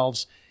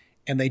themselves,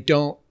 and they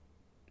don't.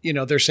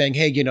 They're saying,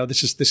 hey,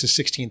 this is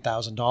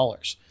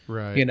 $16,000,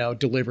 right?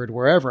 Delivered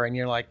wherever, and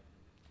you're like,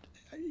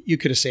 you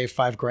could have saved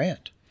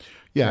 $5,000.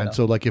 Yeah, and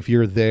so like if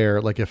you're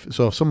there, like if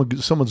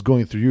someone's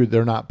going through you,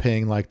 they're not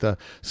paying like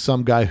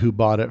some guy who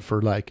bought it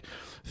for like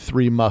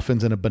 3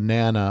 muffins and a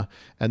banana,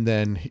 and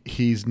then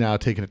he's now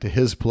taking it to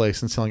his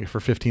place and selling it for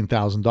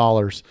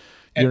 $15,000.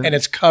 And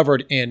it's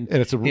covered in,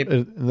 and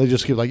they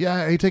just keep like,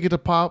 yeah, hey, take it to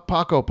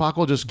Paco.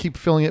 Paco just keep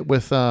filling it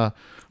with. I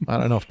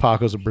don't know if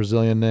Paco's a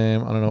Brazilian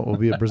name. I don't know what will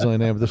be a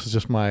Brazilian name, but this is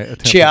just my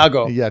attempt.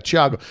 Thiago.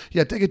 Thiago.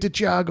 Yeah, take it to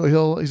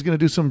Thiago. He's going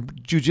to do some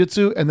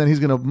jiu-jitsu, and then he's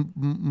going to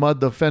mud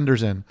the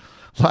fenders in.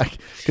 Like,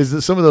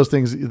 because some of those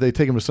things, they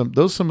take them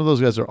to some of those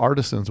guys are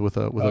artisans with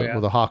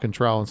a hawk and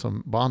trowel and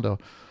some bondo.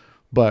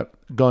 But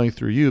going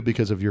through you,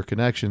 because of your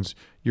connections,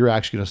 you're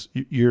actually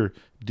you're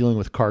dealing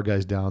with car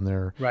guys down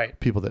there, right?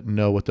 People that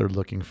know what they're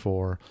looking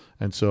for.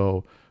 And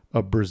so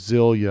a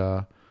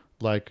Brasilia,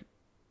 like,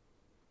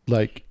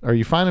 are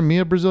you finding me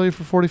a Brasilia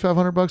for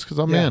 $4,500? Because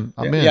I'm in.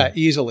 Yeah,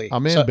 easily.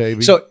 I'm in,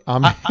 baby. So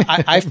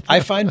I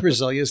find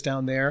Brasilias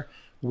down there.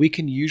 We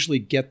can usually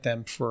get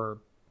them for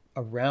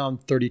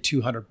around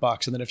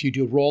 $3,200, and then if you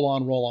do roll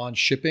on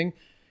shipping,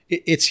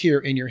 it's here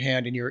in your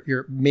hand, and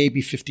you're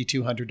maybe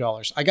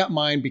 $5,200. I got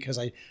mine because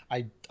I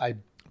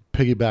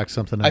piggybacked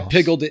something else. I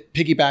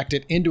piggybacked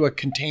it into a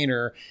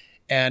container,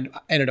 and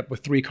ended up with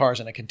 3 cars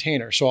in a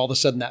container. So all of a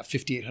sudden, that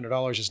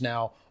 $5,800 is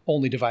now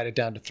only divided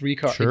down to 3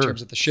 cars in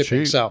terms of the shipping.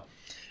 Cheap. So,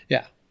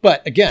 yeah.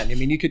 But again, I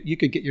mean, you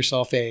could get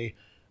yourself a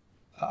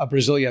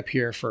Brasilia up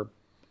here for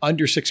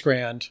under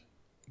 $6,000.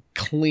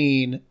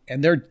 Clean,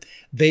 and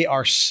they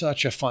are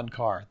such a fun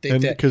car.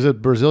 Because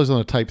Brasilia's on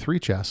a Type 3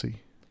 chassis.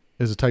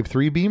 Is it Type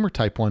 3 beam or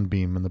Type 1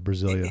 beam in the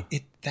Brasilia?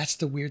 That's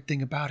the weird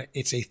thing about it.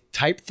 It's a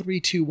Type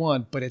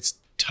 321, but it's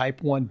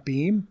Type 1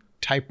 beam,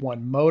 Type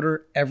 1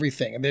 motor,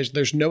 everything. And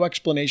there's no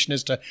explanation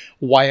as to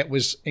why it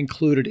was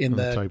included in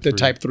the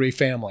Type 3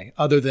 family,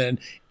 other than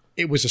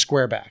it was a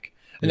square back.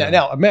 Yeah.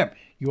 Now remember,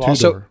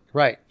 Two-door.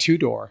 Right,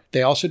 2-door.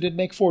 They also did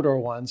make 4-door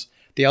ones.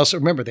 They also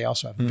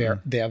have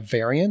they have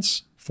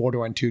variants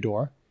 4-door and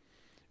 2-door,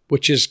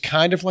 which is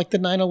kind of like the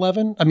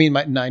 911. I mean,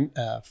 my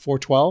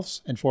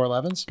 412s and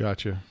 411s.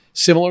 Gotcha.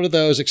 Similar to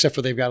those, except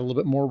for they've got a little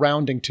bit more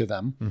rounding to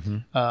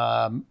them.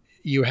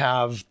 You've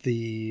got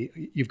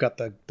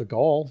the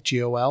Gol,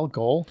 G-O-L,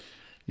 Gol,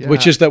 Yeah.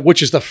 which is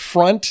the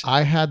front.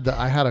 I had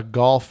a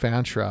Gol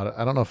fan shroud.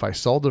 I don't know if I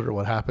sold it or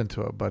what happened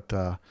to it, but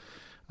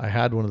I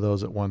had one of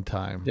those at one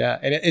time. Yeah,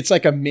 and it's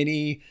like a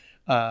mini,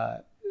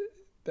 whatever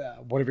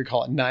you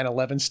call it,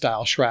 911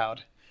 style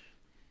shroud.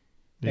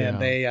 Yeah.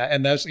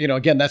 And that's,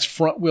 again, that's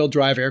front wheel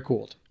drive air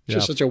cooled. It's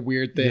just Yeah. such a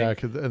weird thing. Yeah,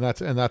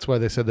 and that's why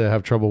they said they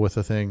have trouble with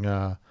the thing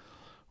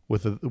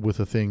with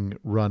the thing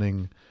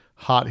running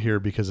hot here,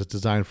 because it's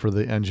designed for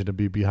the engine to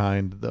be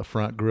behind the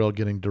front grille,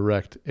 getting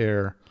direct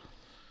air.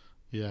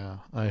 Yeah,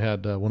 I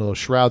had one of those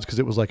shrouds because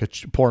it was like a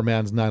poor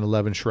man's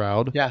 911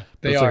 shroud. Yeah,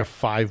 But they it's are. like a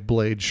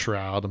 5-blade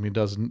shroud. I mean,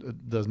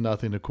 it does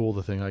nothing to cool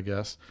the thing, I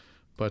guess.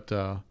 But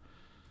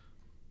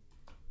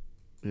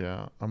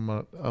yeah,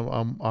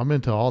 I'm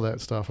into all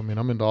that stuff. I mean,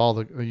 I'm into all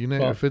the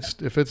Well, if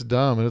it's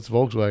dumb and it's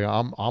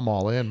Volkswagen, I'm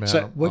all in, man.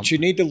 So what you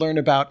need to learn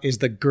about is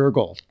the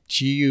gurgle,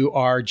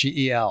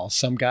 Gurgel.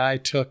 Some guy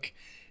took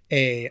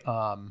a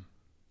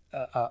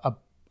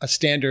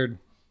standard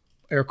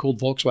air-cooled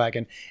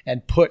Volkswagen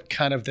and put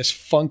kind of this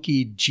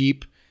funky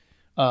Jeep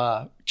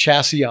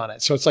chassis on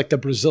it. So it's like the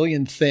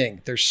Brazilian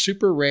thing. They're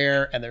super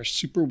rare and they're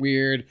super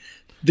weird.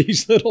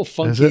 These little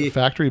funky. Is it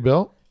factory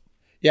built?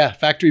 Yeah,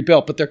 factory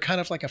built, but they're kind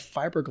of like a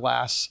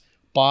fiberglass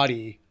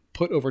body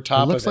put over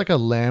top of it. It looks like a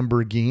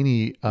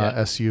Lamborghini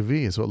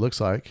SUV is what it looks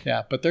like.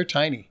 Yeah, but they're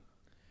tiny.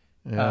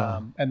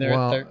 Yeah. And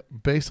they're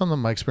based on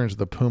my experience with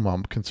the Puma,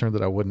 I'm concerned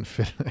that I wouldn't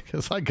fit in it,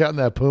 because I got in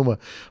that Puma.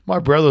 My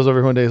brother was over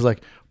here one day. He's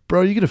like,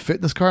 "Bro, you gonna fit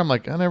in this car?" I'm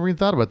like, "I never even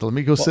thought about that. Let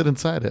me go sit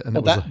inside it." And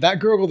it was that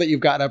gurgle that you've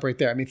got up right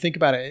there. I mean, think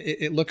about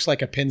it. It looks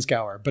like a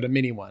Pinzgauer, but a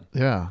mini one.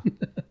 yeah,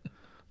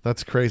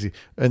 that's crazy.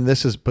 And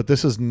this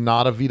is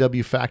not a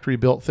VW factory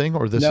built thing,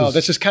 or this is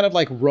This is kind of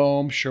like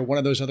Rome, sure, one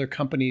of those other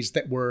companies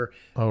that were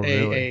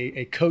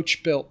a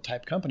coach built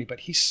type company, but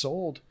he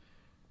sold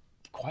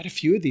quite a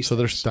few of these. So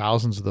there's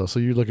thousands of those. So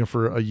you're looking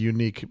for a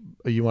unique.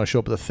 You want to show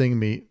up at the thing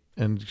meet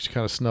and just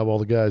kind of snub all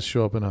the guys.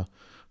 Show up in a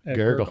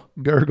gurgle.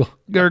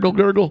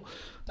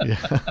 Yeah,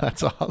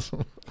 that's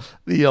awesome.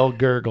 The old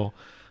gurgle.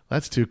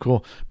 That's too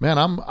cool, man.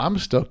 I'm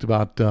stoked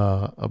about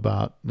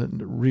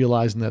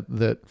realizing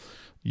that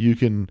you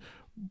can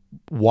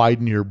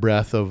widen your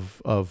breadth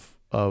of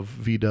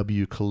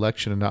VW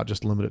collection and not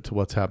just limit it to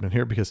what's happening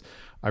here, because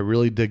I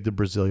really dig the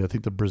Brasilia. I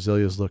think the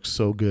Brasilias look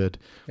so good.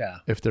 Yeah.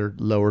 If they're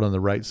lowered on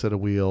the right set of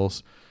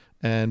wheels,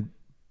 and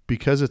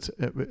because it's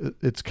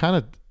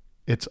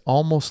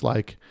almost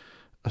like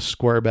a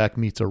squareback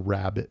meets a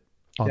rabbit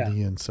on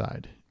the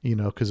inside,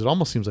 because it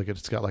almost seems like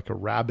it's got like a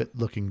rabbit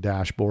looking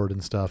dashboard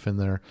and stuff in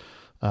there.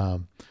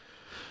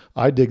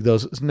 I dig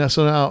those.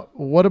 So now,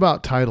 what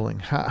about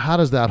titling? How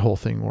does that whole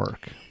thing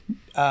work?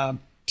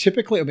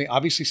 Typically, I mean,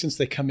 obviously, since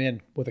they come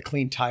in with a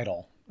clean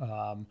title,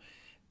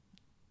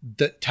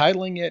 the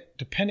titling it,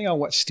 depending on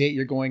what state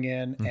you're going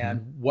in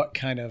and what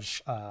kind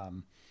of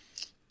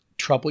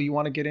trouble you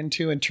want to get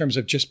into in terms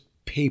of just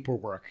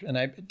paperwork. And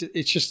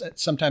it's just,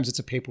 sometimes it's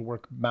a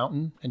paperwork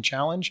mountain and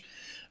challenge.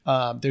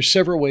 There's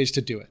several ways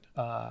to do it.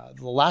 The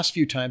last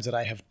few times that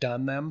I have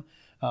done them,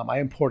 I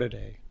imported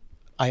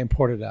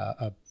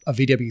a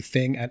VW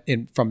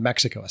thing from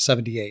Mexico, a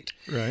 78.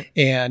 Right.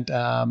 And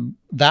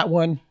that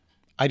one,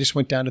 I just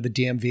went down to the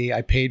DMV.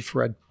 I paid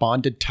for a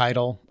bonded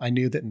title. I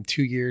knew that in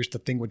 2 years the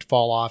thing would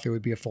fall off. It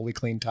would be a fully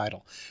clean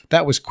title.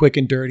 That was quick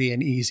and dirty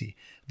and easy.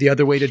 The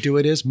other way to do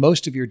it is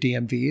most of your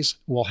DMVs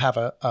will have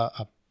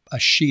a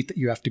sheet that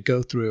you have to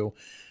go through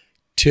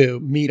to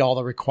meet all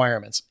the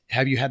requirements.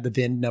 Have you had the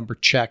VIN number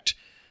checked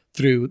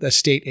through the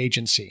state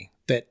agency?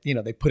 That,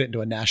 they put it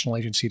into a national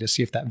agency to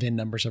see if that VIN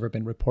number's ever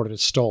been reported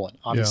as stolen.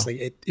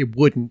 Obviously, it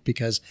wouldn't,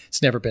 because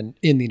it's never been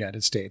in the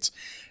United States.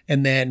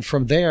 And then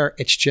from there,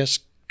 it's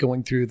just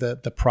going through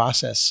the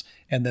process,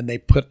 and then they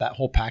put that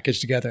whole package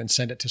together and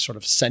send it to sort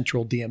of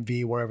central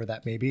DMV, wherever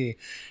that may be.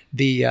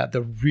 The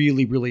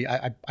really,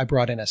 I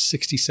brought in a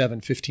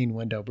 67 15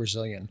 window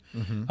Brazilian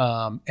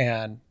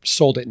and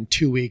sold it in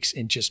 2 weeks,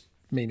 and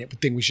the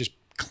thing was just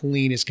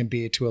clean as can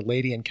be to a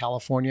lady in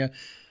California.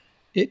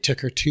 It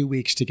took her 2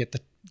 weeks to get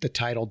the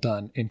title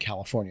done in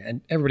California. And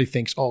everybody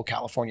thinks, oh,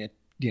 California,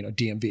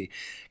 DMV.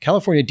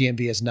 California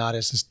DMV is not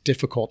as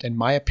difficult, in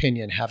my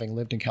opinion, having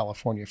lived in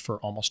California for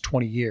almost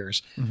 20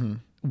 years,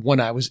 when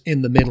I was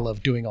in the middle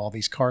of doing all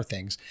these car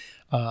things.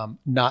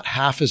 Not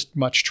half as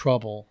much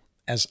trouble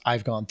as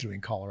I've gone through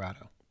in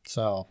Colorado.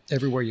 So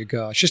everywhere you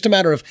go, it's just a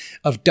matter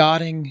of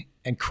dotting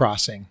and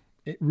crossing.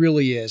 It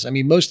really is. I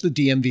mean, most of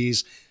the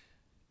DMVs,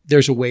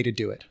 there's a way to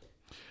do it.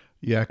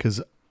 Yeah,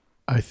 because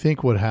I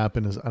think what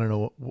happened is, I don't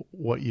know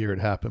what year it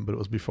happened, but it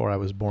was before I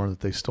was born,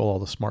 that they stole all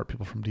the smart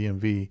people from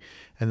DMV,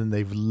 and then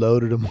they've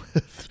loaded them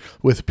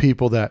with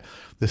people that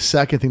the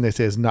second thing they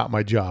say is not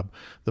my job.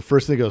 The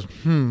first thing goes,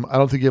 I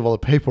don't think you have all the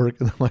paperwork.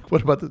 And I'm like,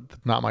 what about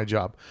not my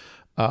job?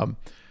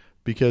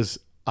 Because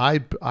I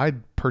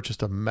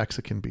purchased a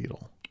Mexican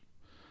Beetle.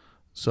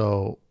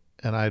 So,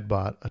 and I had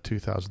bought a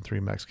 2003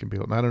 Mexican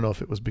Beetle. And I don't know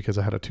if it was because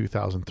I had a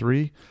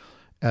 2003,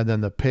 and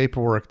then the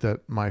paperwork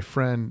that my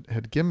friend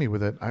had given me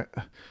with it,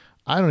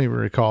 I don't even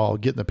recall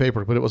getting the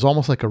paperwork, but it was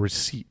almost like a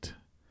receipt.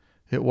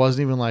 It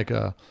wasn't even like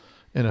an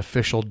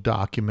official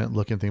document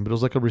looking thing, but it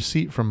was like a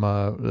receipt from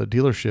a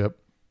dealership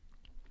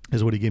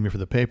is what he gave me for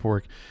the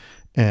paperwork.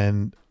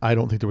 And I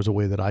don't think there was a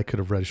way that I could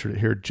have registered it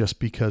here, just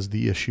because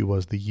the issue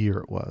was the year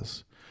it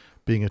was.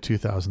 Being a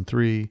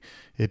 2003,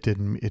 it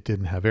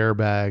didn't have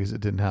airbags,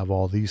 it didn't have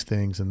all these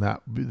things, and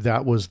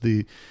that was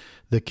the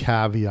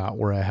caveat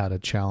where I had a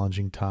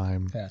challenging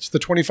time. Yeah, it's the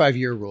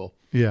 25-year rule.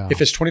 Yeah.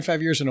 If it's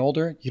 25 years and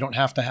older, you don't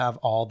have to have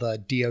all the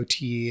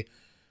DOT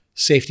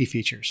safety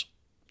features.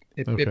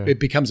 It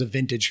becomes a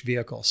vintage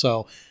vehicle.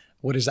 So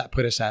what does that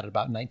put us at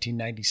about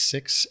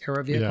 1996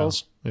 era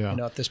vehicles? Yeah.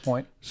 At this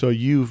point.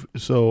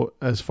 So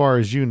as far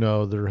as you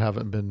know, there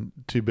haven't been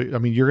too big. I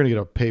mean, you're going to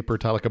get a paper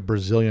title, like a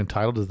Brazilian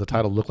title. Does the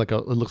title look like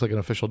it looks like an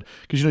official?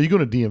 Because you go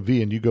to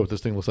DMV and you go with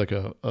this thing, looks like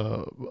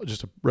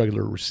just a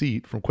regular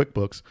receipt from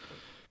QuickBooks.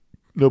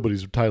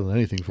 Nobody's titling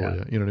anything for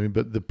you. You know what I mean?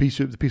 But the piece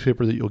of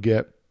paper that you'll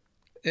get,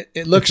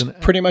 it looks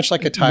pretty much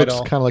like a title.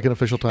 Looks kind of like an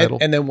official title.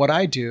 And then what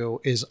I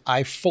do is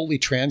I fully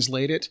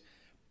translate it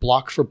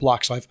block for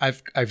block. So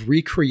I've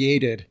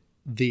recreated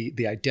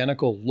the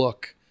identical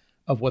look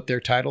of what their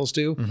titles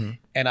do,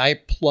 and I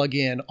plug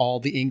in all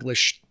the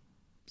English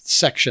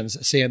sections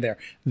that say in there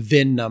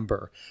VIN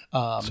number.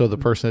 So the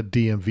person at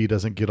DMV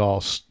doesn't get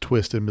all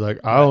twisted and be like,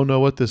 I don't know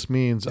what this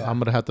means. I'm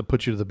going to have to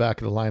put you to the back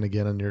of the line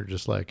again. And you're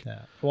just like,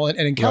 well, and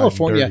in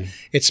California,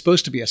 it's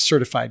supposed to be a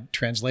certified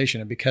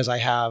translation. And because I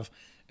have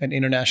an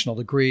international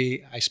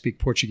degree, I speak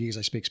Portuguese,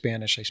 I speak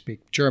Spanish, I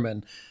speak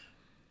German,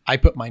 I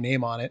put my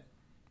name on it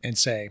and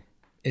say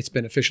it's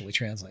been officially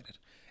translated.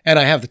 And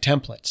I have the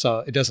template, so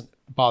it doesn't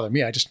bother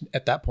me.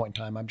 At that point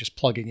in time, I'm just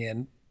plugging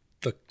in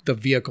the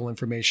vehicle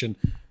information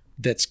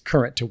that's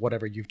current to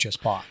whatever you've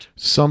just bought.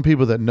 Some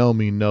people that know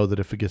me know that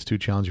if it gets too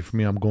challenging for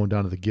me, I'm going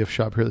down to the gift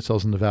shop here that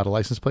sells Nevada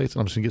license plates, and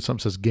I'm just going to get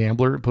something that says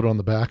Gambler and put it on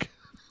the back.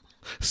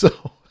 So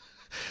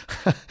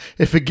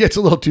if it gets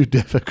a little too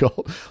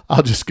difficult,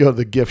 I'll just go to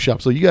the gift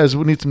shop. So you guys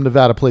would need some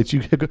Nevada plates.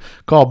 You can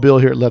call Bill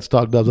here at Let's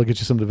Talk Dubs. I'll get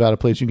you some Nevada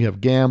plates. You can have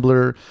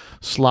Gambler,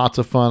 Slots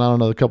of Fun. I don't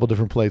know, a couple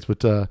different plates,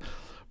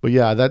 but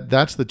yeah,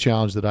 that's the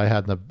challenge that I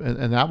had,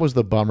 and that was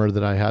the bummer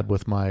that I had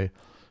with my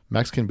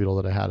Mexican Beetle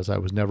that I had, is I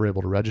was never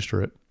able to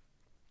register it.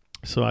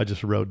 So I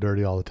just rode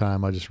dirty all the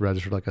time. I just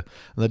registered and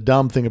the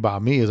dumb thing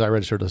about me is I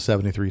registered a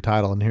 73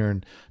 title, and here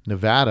in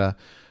Nevada,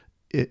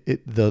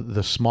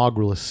 the smog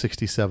rule is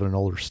 67 and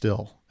older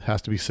still. It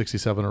has to be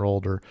 67 or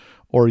older,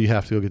 or you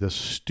have to go get this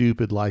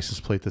stupid license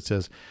plate that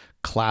says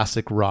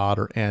classic rod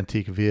or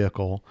antique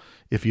vehicle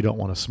if you don't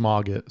want to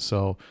smog it.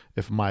 So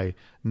if my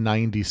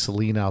 90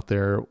 Celine out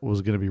there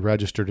was going to be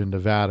registered in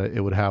Nevada, it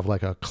would have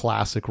like a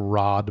classic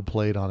rod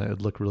plate on it.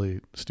 It'd look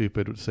really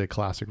stupid. It would say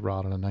classic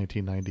rod on a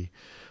 1990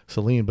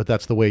 Celine, but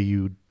that's the way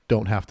you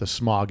don't have to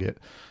smog it.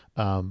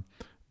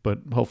 But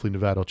hopefully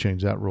Nevada will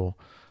change that rule.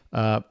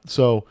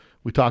 So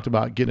we talked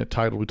about getting it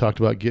titled. We talked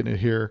about getting it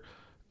here.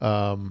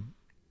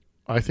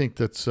 I think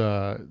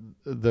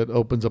that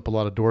opens up a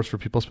lot of doors for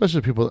people,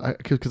 especially people,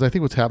 because I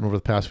think what's happened over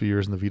the past few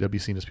years in the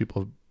VW scene is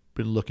people have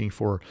been looking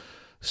for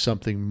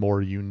something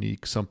more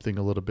unique, something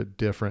a little bit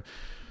different,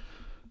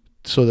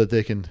 so that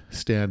they can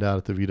stand out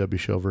at the VW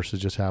show versus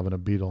just having a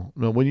Beetle.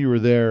 Now, when you were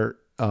there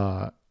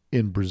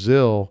in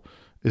Brazil,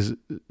 is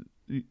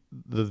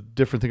the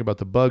different thing about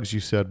the bugs you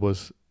said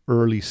was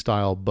early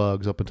style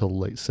bugs up until the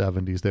late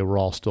 70s. They were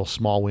all still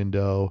small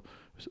window,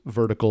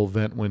 vertical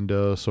vent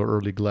window, so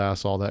early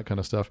glass, all that kind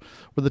of stuff.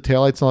 Were the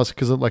taillights and all this,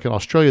 because like in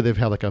Australia, they've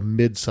had like a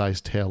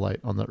mid-sized taillight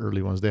on the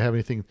early ones. Do they have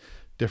anything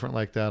different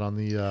like that on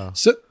the...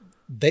 So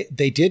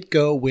they did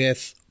go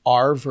with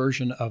our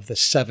version of the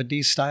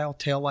 70s style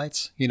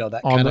taillights,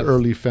 that on kind the of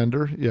early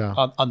fender. Yeah.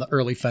 On the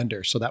early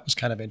fender. So that was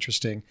kind of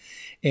interesting.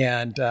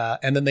 And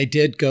then they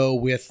did go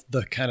with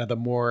the kind of the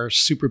more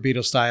Super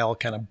Beetle style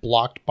kind of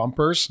blocked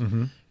bumpers,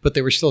 but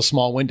they were still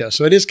small windows.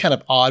 So it is kind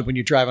of odd when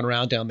you're driving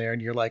around down there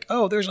and you're like,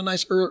 oh, there's a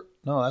nice, no,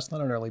 that's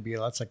not an early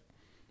Beetle. That's like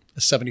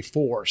a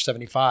 74,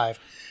 75.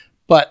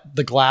 But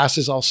the glass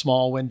is all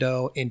small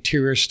window,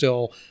 interior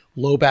still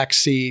low back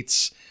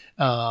seats,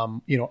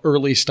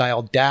 early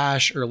style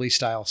dash, early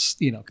style,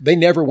 they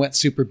never went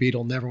Super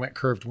Beetle, never went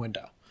curved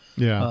window.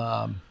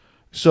 Yeah.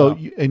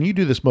 And you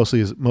do this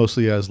mostly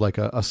as like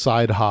a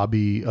side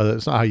hobby.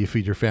 It's not how you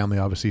feed your family,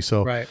 obviously.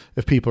 So right.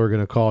 If people are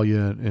going to call you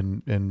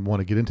and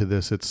want to get into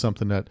this, it's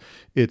something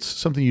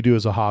you do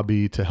as a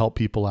hobby to help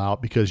people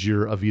out because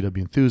you're a VW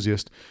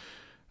enthusiast.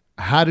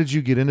 How did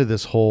you get into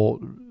this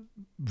whole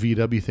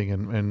VW thing?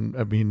 And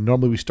I mean,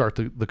 normally we start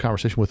the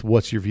conversation with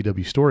what's your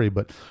VW story,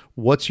 but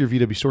what's your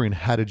VW story and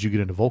how did you get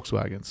into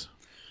Volkswagens?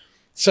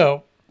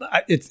 So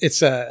I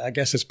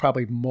guess it's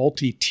probably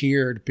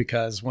multi-tiered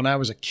because when I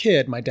was a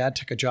kid, my dad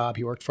took a job.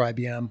 He worked for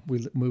IBM.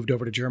 We moved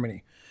over to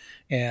Germany.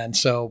 And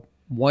so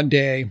one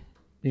day,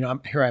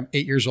 I'm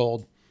 8 years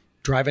old,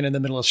 driving in the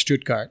middle of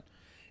Stuttgart.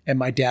 And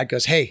my dad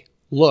goes, hey,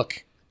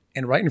 look.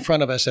 And right in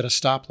front of us at a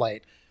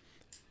stoplight,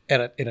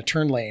 in a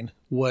turn lane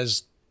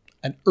was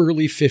an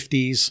early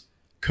 50s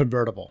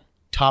convertible,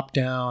 top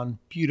down,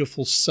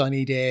 beautiful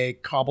sunny day,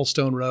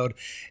 cobblestone road,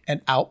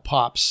 and out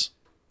pops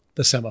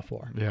the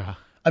semaphore. Yeah.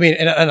 I mean,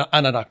 and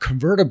on a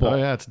convertible. Oh,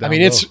 yeah, it's down I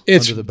mean, low,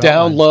 it's under the belt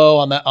down line. low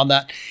on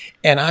that.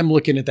 And I'm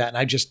looking at that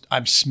and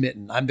I'm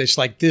smitten. I'm just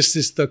like, this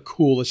is the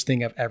coolest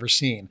thing I've ever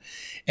seen.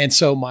 And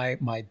so my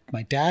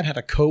dad had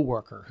a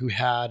coworker who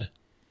had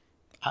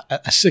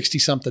a 60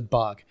 something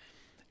bug,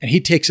 and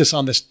he takes us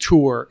on this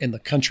tour in the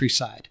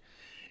countryside.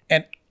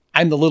 And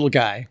I'm the little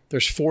guy.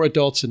 There's 4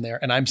 adults in there,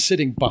 and I'm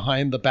sitting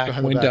behind the back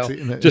Behind the window, back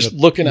seat just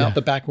looking yeah. out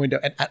the back window.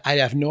 And I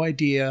have no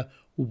idea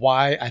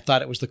why I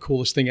thought it was the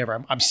coolest thing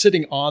ever. I'm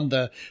sitting on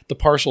the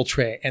parcel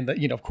tray, and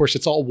of course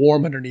it's all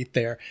warm underneath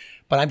there,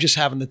 but I'm just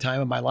having the time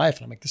of my life.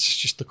 And I'm like, this is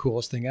just the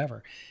coolest thing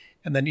ever.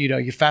 And then,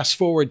 you fast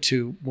forward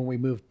to when we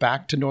moved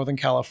back to Northern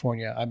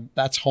California.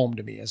 That's home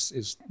to me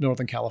is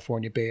Northern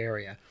California, Bay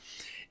Area.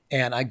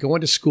 And I go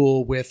into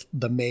school with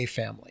the May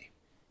family.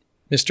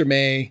 Mr.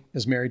 May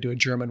is married to a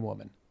German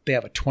woman. They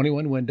have a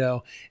 21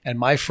 window, and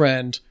my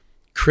friend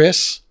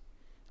Chris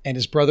and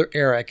his brother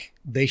Eric,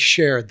 they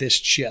share this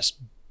just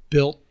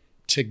built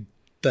to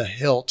the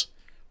hilt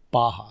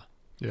Baja.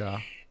 Yeah.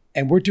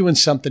 And we're doing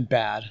something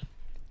bad,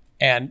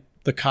 and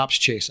the cops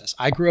chase us.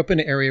 I grew up in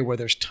an area where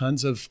there's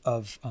tons of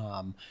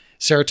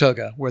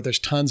Saratoga, where there's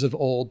tons of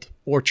old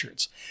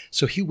orchards.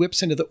 So he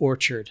whips into the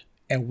orchard,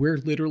 and we're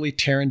literally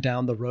tearing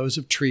down the rows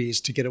of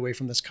trees to get away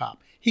from this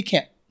cop. He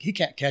can't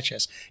catch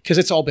us because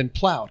it's all been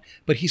plowed,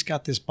 but he's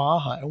got this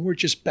Baja, and we're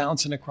just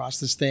bouncing across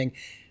this thing.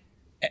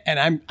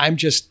 And I'm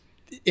just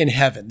in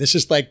heaven. This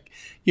is like,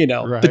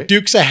 Right. the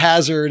Dukes of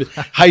Hazzard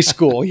high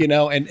school,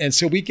 and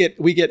so we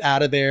get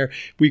out of there.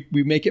 We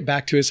make it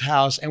back to his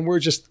house, and we're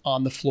just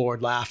on the floor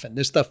laughing.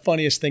 This is the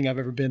funniest thing I've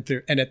ever been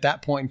through. And at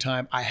that point in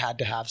time, I had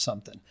to have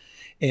something.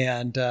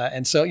 And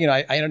so,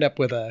 I ended up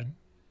with a,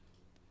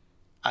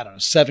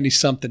 70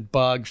 something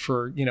bug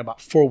for,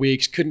 about 4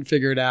 weeks, couldn't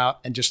figure it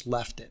out, and just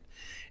left it.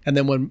 And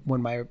then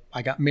when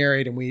I got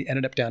married and we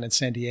ended up down in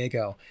San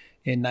Diego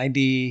in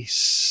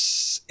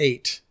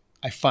 98,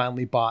 I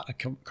finally bought a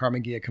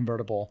Karmann Ghia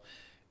convertible,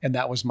 and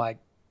that was my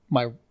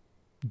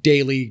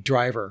daily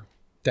driver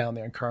down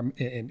there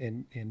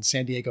in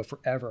San Diego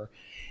forever.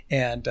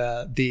 And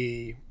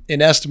the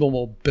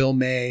inestimable Bill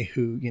May,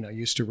 who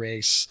used to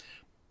race,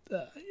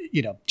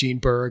 Gene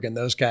Berg and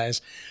those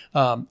guys,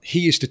 he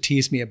used to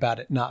tease me about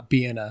it not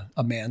being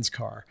a man's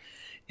car.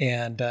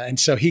 And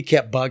so he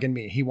kept bugging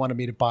me. He wanted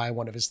me to buy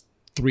one of his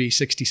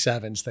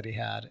 367s that he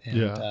had.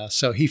 And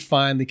so he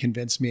finally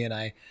convinced me, and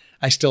I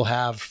still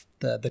have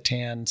the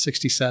tan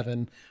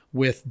 67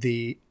 with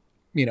the,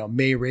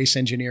 May Race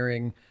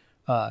Engineering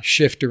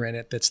shifter in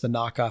it. That's the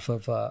knockoff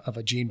of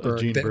a Gene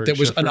Berg. That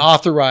was an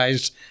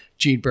authorized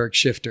Gene Berg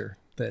shifter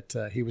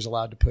that he was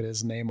allowed to put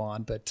his name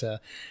on. But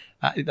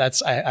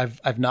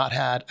I've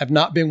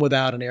not been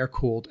without an air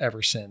cooled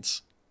ever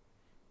since.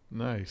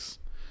 Nice.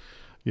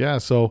 Yeah.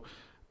 So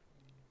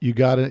you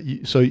got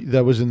it. So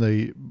that was in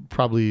the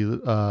probably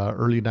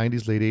early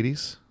 90s, late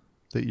 80s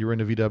that you were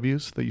into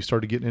VWs, that you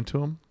started getting into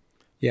them.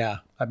 Yeah.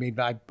 I mean,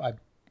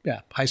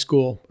 high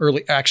school,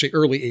 early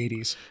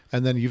 80s.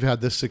 And then you've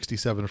had this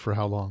 67 for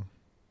how long?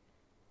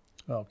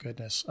 Oh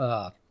goodness.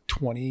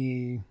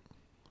 20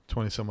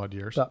 some odd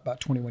years. About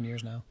 21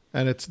 years now.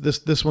 And it's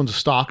this one's a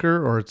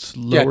stalker, or it's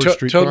lower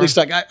street totally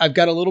car? stuck. I've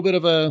got a little bit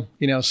of a,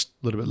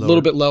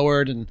 little bit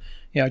lowered, and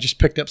I just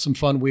picked up some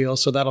fun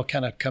wheels, so that'll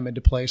kind of come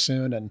into play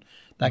soon, and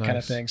that kind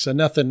of thing. So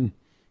nothing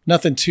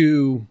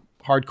too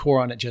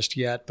hardcore on it just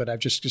yet, but I've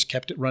just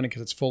kept it running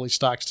because it's fully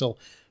stocked, still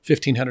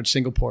 1500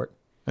 single port.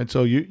 And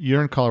so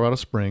you're in Colorado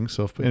Springs.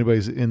 So if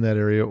anybody's in that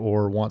area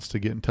or wants to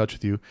get in touch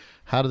with you,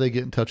 how do they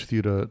get in touch with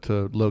you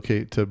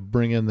to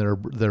bring in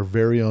their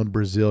very own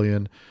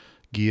Brazilian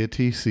Ghia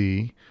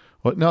TC?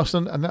 Well, no,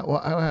 so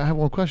I have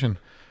one question.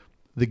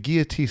 The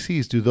Ghia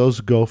TCs, do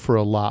those go for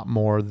a lot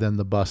more than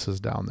the buses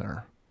down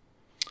there?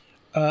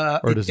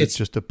 Or does it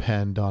just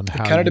depend on how you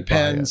buy it? It kind of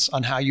depends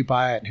on how you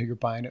buy it and who you're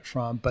buying it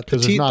from. But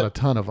because there's not a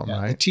ton of them,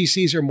 right? The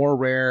TCs are more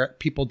rare.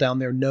 People down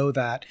there know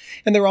that.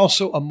 And they're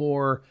also a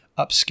more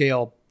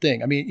upscale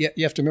thing. I mean,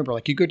 you have to remember,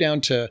 like, you go down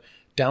to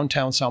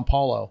downtown Sao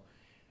Paulo,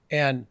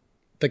 and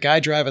the guy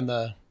driving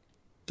the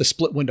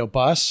split window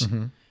bus,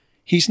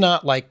 he's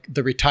not like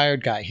the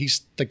retired guy.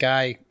 He's the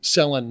guy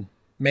selling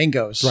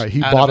mangoes. Right.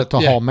 He bought it to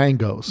haul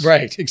mangoes.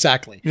 Right.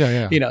 Exactly.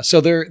 Yeah.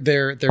 So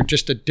they're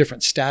just a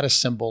different status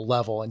symbol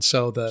level. And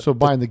so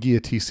buying the Ghia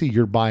TC,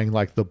 you're buying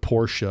like the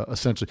Porsche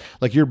essentially.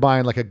 Like you're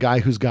buying like a guy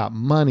who's got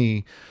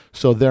money.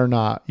 So you're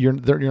not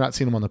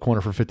seeing them on the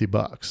corner for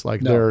 $50.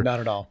 Like they're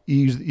not at all.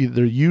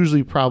 They're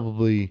usually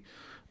probably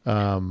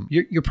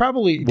you're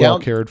probably well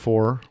cared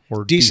for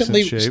or decent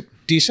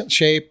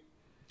shape,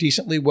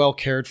 decently well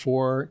cared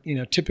for.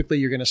 Typically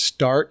you're going to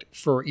start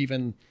for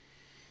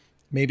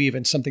maybe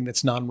even something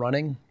that's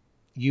non-running.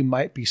 You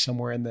might be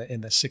somewhere in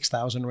the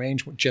 6,000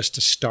 range just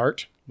to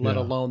start let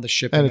Yeah. alone the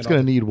shipping. And it's all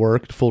going to the- need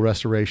work, full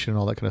restoration, and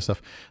all that kind of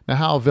stuff. Now,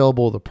 how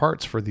available are the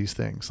parts for these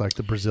things, like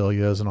the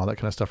Brazilias and all that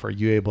kind of stuff? Are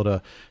you able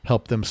to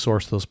help them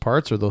source those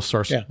parts, or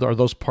Yeah. are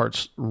those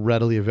parts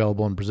readily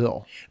available in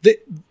Brazil?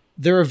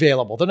 They're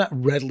available. They're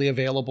not readily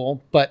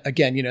available, but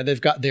again,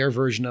 they've got their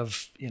version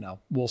of,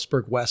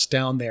 Wolfsburg West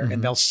down there,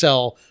 and they'll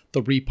sell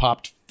the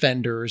repopped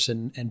fenders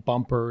and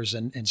bumpers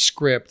and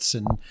scripts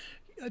and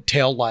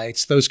tail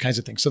lights, those kinds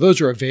of things. So those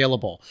are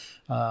available.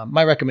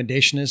 My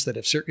recommendation is that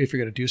if you're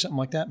going to do something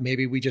like that,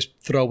 maybe we just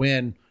throw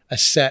in a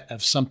set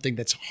of something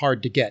that's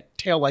hard to get.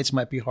 Tail lights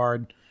might be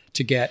hard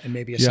to get, and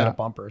maybe a set of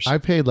bumpers. I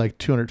paid like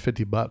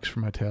 $250 for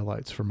my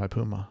taillights for my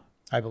Puma.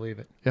 I believe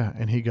it. Yeah,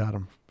 and he got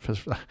them.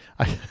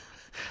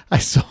 I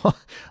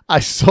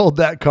sold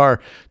that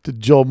car to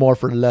Joel Moore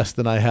for less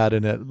than I had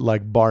in it,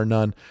 like bar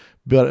none.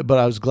 But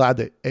I was glad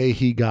that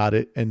he got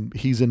it, and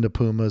he's into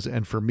Pumas,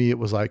 and for me it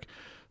was like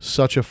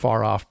such a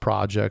far off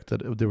project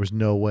that there was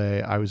no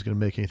way I was going to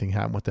make anything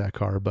happen with that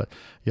car. But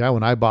yeah,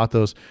 when I bought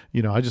those,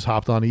 I just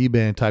hopped on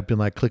eBay and typed in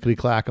like clickety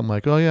clack. I'm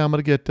like, oh yeah, I'm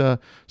going to get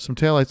some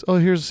taillights. Oh,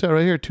 here's a set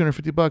right here,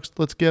 $250.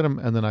 Let's get them.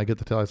 And then I get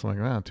the taillights. I'm like,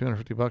 wow,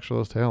 $250 for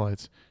those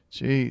taillights.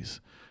 Jeez.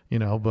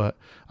 But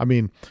I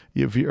mean,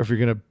 if you're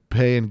going to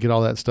pay and get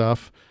all that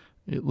stuff,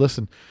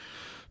 listen,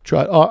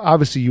 try.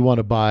 Obviously you want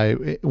to buy,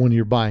 when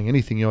you're buying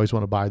anything, you always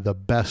want to buy the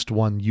best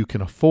one you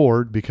can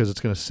afford, because it's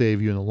going to save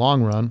you in the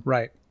long run.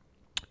 Right.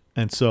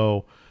 And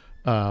so,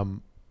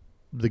 the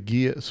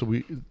Ghia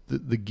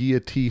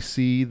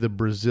TC, the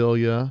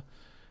Brasilia,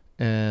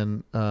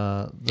 and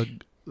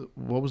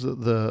what was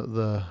it?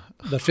 The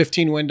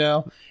 15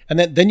 window. And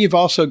then you've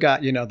also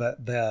got,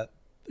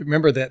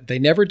 remember that they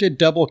never did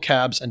double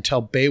cabs until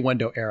bay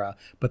window era,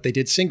 but they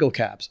did single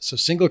cabs. So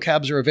single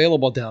cabs are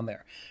available down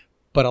there,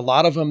 but a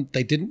lot of them,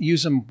 they didn't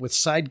use them with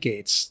side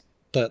gates,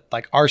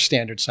 like our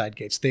standard side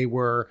gates. They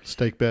were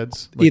stake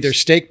beds, either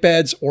stake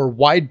beds or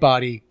wide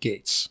body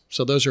gates.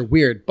 So those are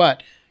weird,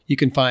 but you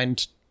can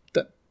find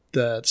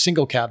the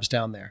single cabs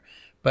down there.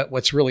 But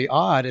what's really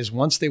odd is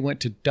once they went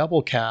to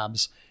double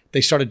cabs,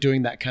 they started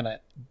doing that kind of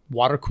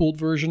water cooled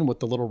version with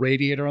the little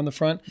radiator on the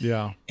front.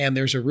 Yeah. And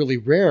there's a really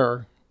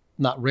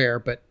not rare,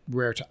 but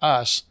rare to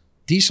us,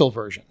 diesel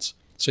versions.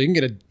 So you can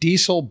get a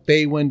diesel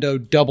bay window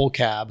double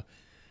cab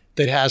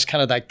that has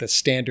kind of like the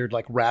standard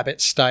like Rabbit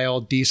style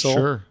diesel.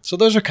 Sure. So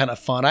those are kind of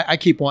fun. I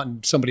keep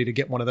wanting somebody to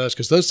get one of those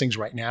because those things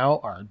right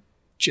now are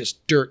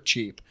just dirt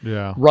cheap.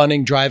 Yeah.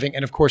 Running, driving,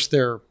 and of course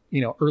they're,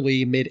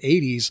 early mid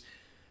 80s.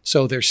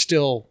 So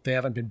they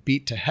haven't been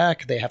beat to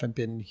heck. They haven't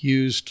been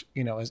used,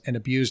 and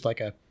abused like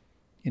a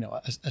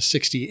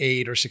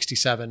 68 or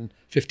 67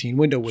 15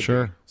 window would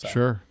Sure. be. So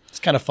Sure. it's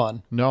kind of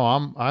fun. No,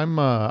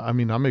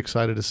 I'm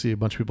excited to see a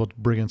bunch of people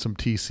bring in some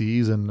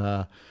TCs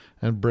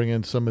and bring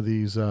in some of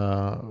these,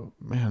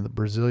 the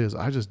Brazilias.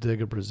 I just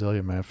dig a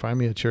Brasilia, man. Find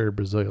me a cherry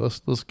Brasilia.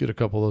 Let's get a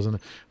couple of those in.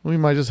 We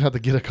might just have to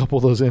get a couple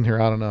of those in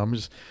here. I don't know.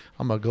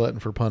 I'm a glutton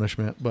for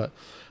punishment. But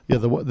yeah,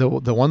 the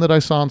one that I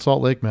saw in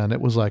Salt Lake, man,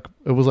 it was like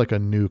a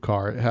new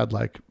car. It had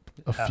like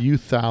a few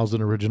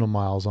thousand original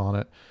miles on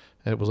it.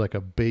 It was like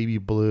a baby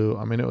blue.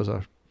 I mean, it was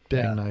a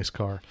dang nice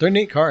car. They're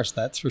neat cars,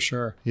 that's for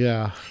sure.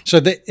 Yeah.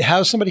 So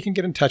how somebody can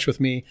get in touch with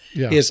me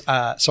is,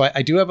 so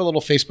I do have a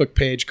little Facebook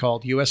page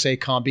called USA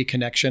Combi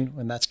Connection,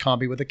 and that's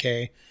Combi with a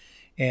K.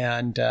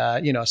 And,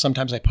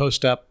 sometimes I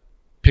post up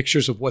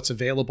pictures of what's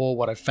available,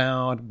 what I've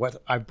found,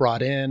 what I've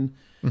brought in,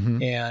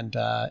 and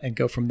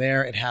go from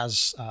there. It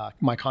has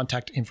my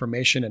contact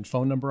information and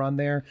phone number on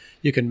there.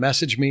 You can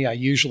message me. I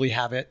usually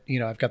have it.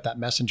 I've got that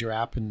Messenger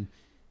app. And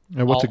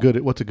what's a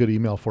good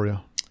email for you?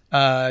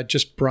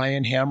 Just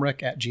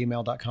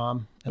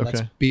brianhamrick@gmail.com. And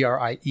that's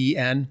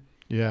BRIEN.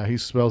 Yeah, he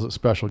spells it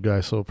special,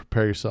 guys. So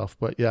prepare yourself.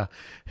 But yeah,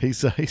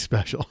 he's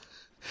special.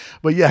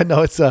 But yeah,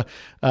 no, it's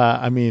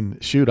I'm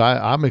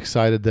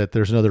excited that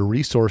there's another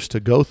resource to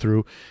go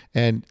through.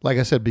 And like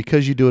I said,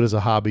 because you do it as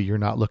a hobby, you're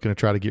not looking to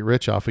try to get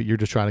rich off it. You're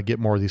just trying to get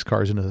more of these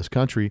cars into this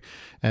country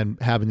and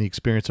having the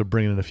experience of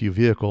bringing in a few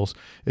vehicles.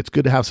 It's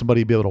good to have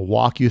somebody be able to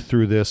walk you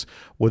through this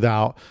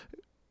without,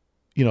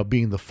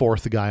 being the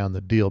fourth guy on the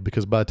deal,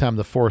 because by the time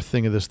the fourth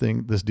thing of this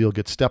deal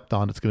gets stepped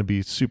on, it's going to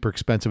be super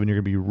expensive and you're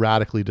going to be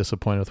radically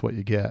disappointed with what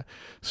you get.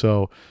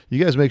 So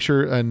you guys make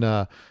sure and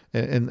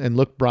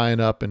look Brian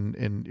up.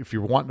 And if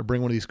you're wanting to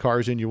bring one of these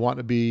cars in, you want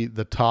to be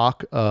the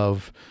talk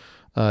of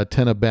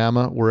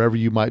Tenabama, wherever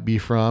you might be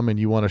from, and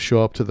you want to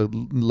show up to the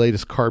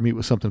latest car meet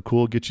with something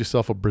cool, get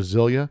yourself a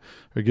Brasilia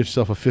or get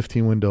yourself a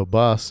 15 window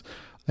bus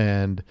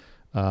and,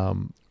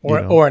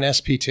 or an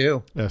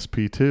SP2.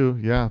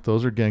 SP2, yeah,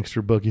 those are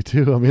gangster boogie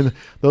too. I mean,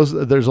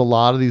 there's a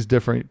lot of these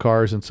different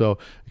cars, and so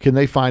can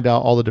they find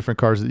out all the different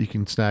cars that you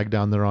can snag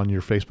down there on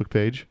your Facebook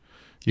page?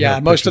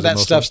 Most of that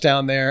stuff's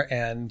down there,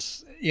 and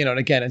and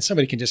again, and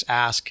somebody can just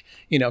ask,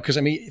 because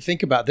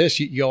think about this.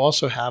 You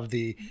also have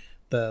the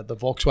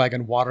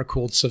Volkswagen water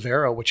cooled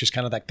Severo, which is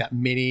kind of like that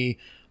mini,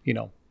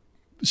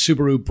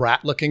 Subaru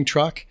Brat looking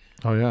truck.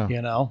 Oh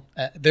yeah,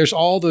 there's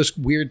all those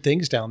weird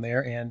things down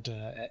there, and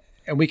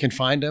we can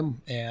find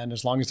them. And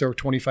as long as they're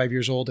 25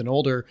 years old and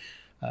older,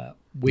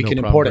 we No can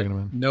problem import it. bringing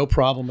them in. No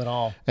problem at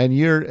all. And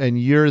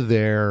you're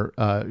there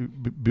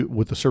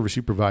with the service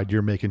you provide.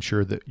 You're making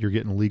sure that you're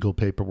getting legal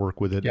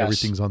paperwork with it. Yes.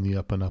 Everything's on the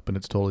up and up, and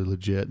it's totally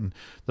legit. And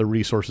the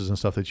resources and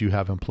stuff that you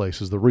have in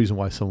place is the reason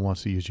why someone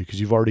wants to use you,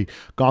 because you've already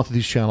gone through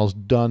these channels,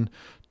 done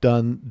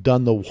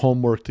the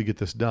homework to get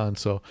this done.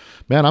 So,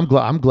 man, I'm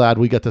glad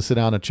we got to sit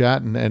down and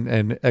chat,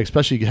 and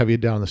especially have you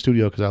down in the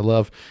studio, because I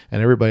love,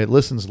 and everybody that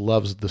listens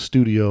loves the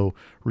studio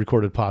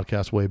recorded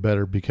podcast way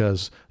better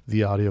because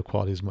the audio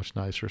quality is much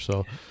nicer.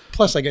 So,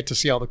 Plus, I get to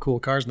see all the cool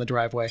cars in the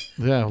driveway.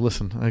 yeah,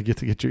 listen, I get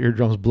to get your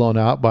eardrums blown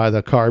out by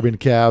the Carbon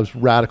Cab's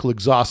radical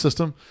exhaust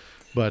system.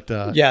 But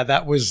Yeah,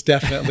 that was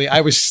definitely.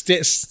 I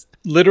was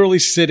literally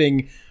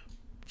sitting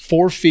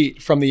 4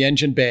 feet from the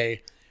engine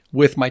bay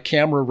with my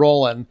camera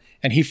rolling,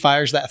 and he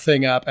fires that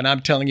thing up, and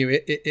I'm telling you,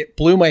 it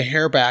blew my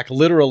hair back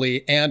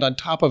literally, and on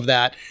top of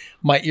that,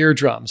 my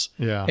eardrums.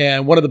 Yeah.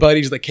 And one of the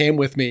buddies that came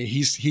with me,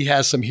 he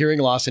has some hearing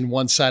loss in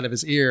one side of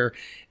his ear,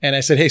 and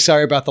I said, "Hey,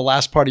 sorry about the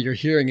last part of your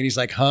hearing," and he's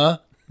like, "Huh?"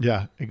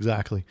 yeah,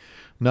 exactly.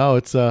 No,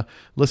 it's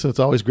listen, it's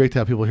always great to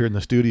have people here in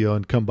the studio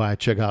and come by and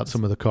check out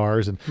some of the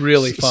cars, and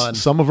Really fun.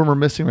 Some of them are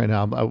missing right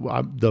now.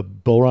 The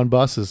Bull Run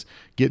bus is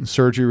getting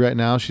surgery right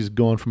now. She's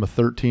going from a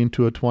 13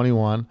 to a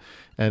 21.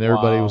 And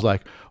everybody Wow. was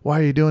like, "Why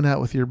are you doing that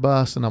with your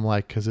bus?" And I'm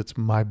like, "Because it's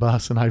my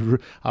bus." And I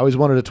always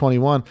wanted a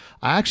 21.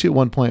 I actually at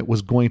one point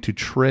was going to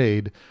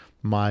trade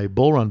my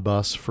Bull Run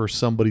bus for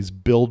somebody's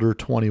Builder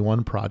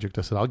 21 project.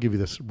 I said, "I'll give you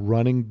this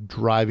running,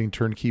 driving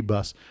turnkey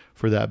bus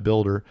for that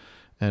Builder."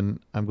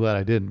 And I'm glad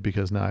I didn't,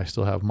 because now I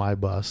still have my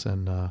bus,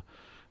 and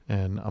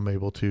I'm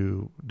able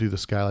to do the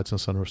skylights and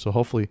sunroof. So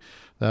hopefully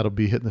that'll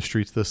be hitting the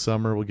streets this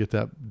summer. We'll get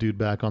that dude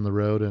back on the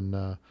road,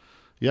 and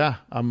yeah,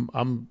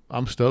 I'm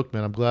stoked,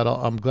 man. I'm glad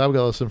we got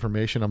all this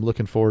information. I'm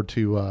looking forward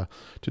to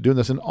doing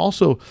this. And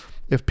also,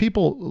 if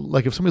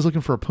somebody's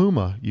looking for a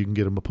Puma, you can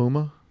get them a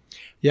Puma.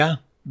 Yeah.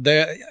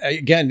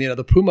 Again,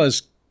 the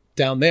Pumas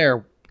down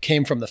there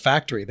came from the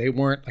factory. They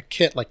weren't a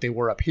kit like they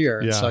were up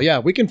here. Yeah. So yeah,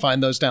 we can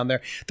find those down there.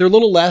 They're a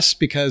little less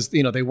because,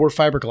 they were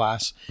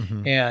fiberglass,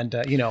 and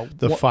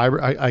The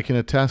fiber, I can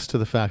attest to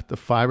the fact the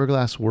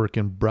fiberglass work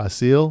in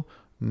Brazil,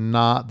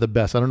 not the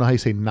best. I don't know how you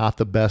say not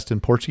the best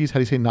in Portuguese. How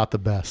do you say not the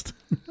best?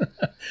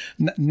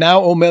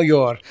 now o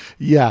melhor.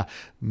 Yeah,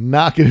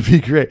 not going to be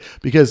great,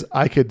 because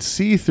I could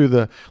see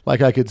through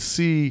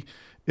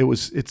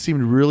it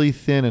seemed really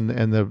thin,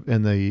 and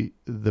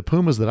the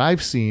Pumas that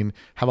I've seen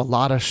have a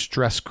lot of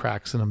stress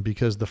cracks in them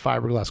because the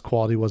fiberglass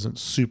quality wasn't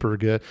super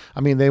good.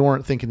 I mean, they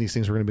weren't thinking these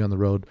things were going to be on the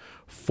road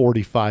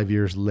 45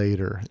 years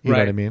later. You know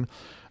what I mean?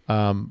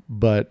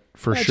 But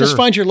for sure, just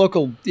find your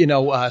local,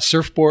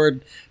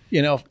 surfboard,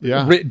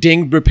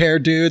 ding repair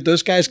dude.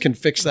 Those guys can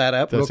fix that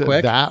up real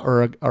quick. That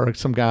or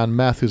some guy on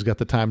meth who's got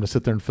the time to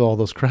sit there and fill all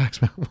those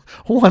cracks, man.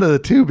 One of the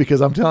two,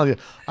 because I'm telling you,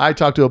 I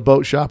talked to a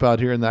boat shop out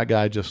here, and that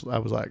guy I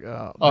was like,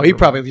 oh, he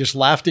probably just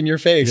laughed in your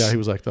face. Yeah, he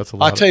was like, that's a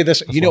lot. I'll tell you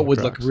this, what would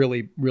cracks. look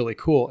really, really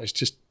cool is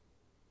just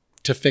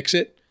to fix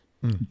it,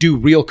 do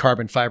real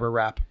carbon fiber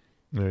wrap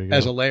There you go.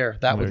 as a layer.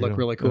 That would look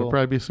really It'll cool.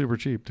 probably be super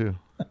cheap too.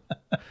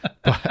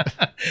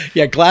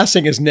 Yeah,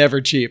 glassing is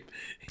never cheap.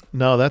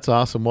 No, that's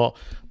awesome. Well,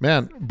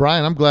 man,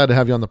 Brian, I'm glad to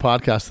have you on the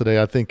podcast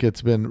today. I think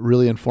it's been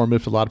really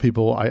informative to a lot of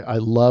people. I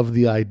love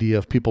the idea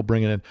of people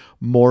bringing in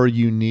more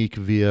unique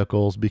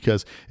vehicles,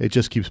 because it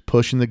just keeps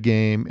pushing the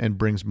game and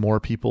brings more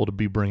people to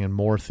be bringing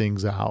more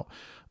things out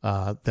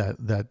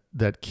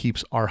that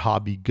keeps our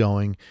hobby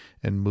going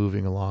and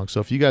moving along. So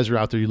if you guys are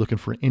out there, you're looking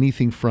for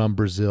anything from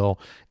Brazil,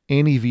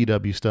 any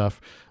VW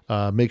stuff,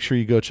 make sure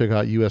you go check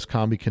out US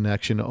Combi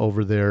Connection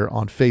over there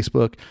on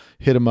Facebook.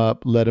 Hit them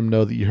up. Let them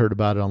know that you heard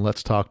about it on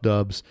Let's Talk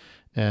Dubs.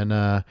 And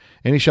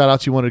any shout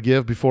outs you want to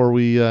give before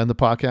we end the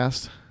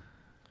podcast?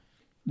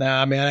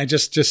 Nah, man, I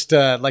just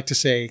like to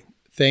say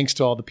thanks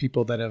to all the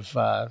people that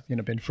have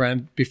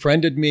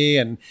befriended me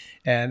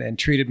and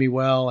treated me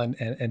well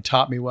and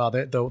taught me well.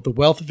 The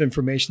wealth of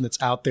information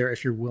that's out there,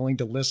 if you're willing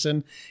to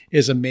listen,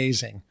 is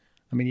amazing.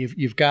 I mean,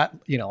 you've got,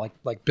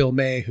 like Bill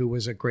May, who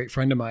was a great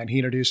friend of mine. He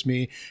introduced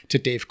me to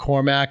Dave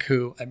Cormack,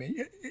 who, I mean,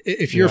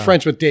 if you're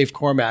friends with Dave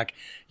Cormack,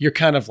 you're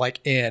kind of like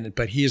in,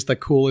 but he's the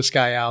coolest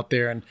guy out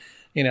there. And,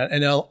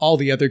 and all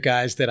the other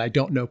guys that I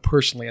don't know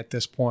personally at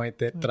this point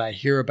that I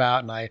hear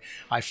about and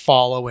I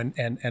follow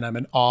and I'm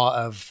in awe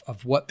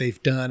of what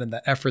they've done and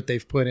the effort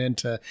they've put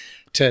into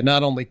to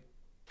not only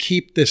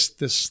keep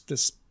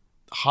this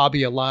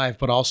hobby alive,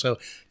 but also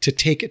to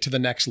take it to the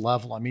next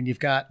level. I mean, you've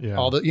got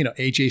all the,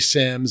 AJ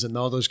Sims and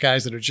all those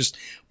guys that are just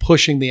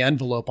pushing the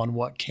envelope on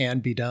what can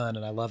be done.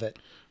 And I love it.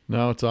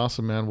 No, it's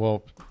awesome, man.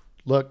 Well,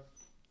 look,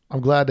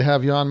 I'm glad to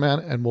have you on, man.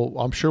 And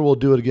I'm sure we'll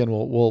do it again.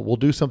 We'll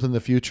do something in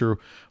the future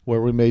where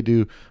we may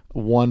do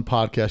one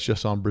podcast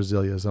just on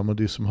Brazilias. I'm going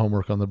to do some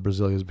homework on the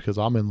Brazilias because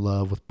I'm in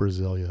love with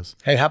Brazilias.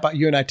 Hey, how about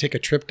you and I take a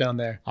trip down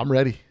there? I'm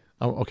ready.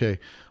 Okay.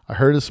 I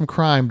heard of some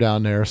crime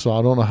down there, so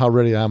I don't know how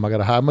ready I am. I got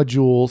to hide my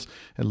jewels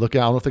and look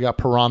out. I don't know if they got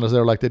piranhas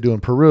there like they do in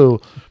Peru,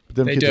 but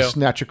then They get do. to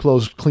snatch your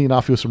clothes clean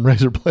off you with some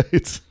razor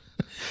blades.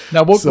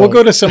 Now we'll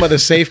go to some of the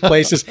safe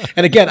places.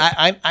 And again,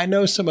 I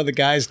know some of the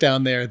guys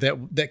down there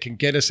that can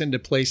get us into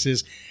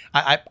places.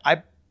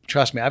 I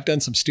trust me, I've done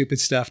some stupid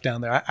stuff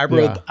down there.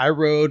 I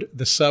rode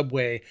the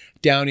subway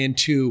down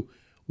into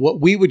what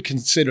we would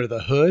consider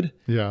the hood.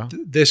 Yeah.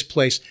 This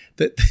place,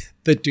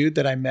 the dude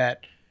that I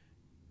met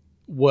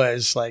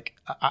was like,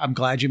 I'm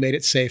glad you made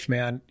it safe,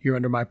 man. You're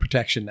under my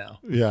protection now.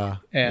 Yeah.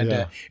 And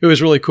it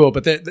was really cool.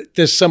 But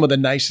there's some of the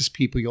nicest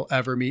people you'll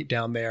ever meet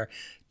down there.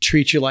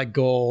 Treat you like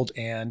gold,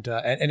 and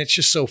it's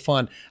just so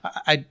fun.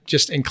 I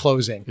just, in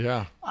closing,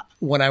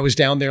 when I was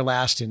down there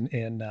last in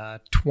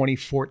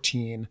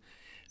 2014,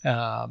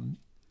 I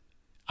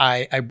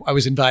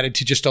was invited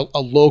to just a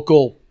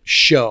local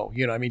show.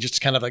 You know, I mean, just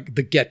kind of like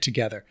the get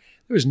together.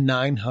 There was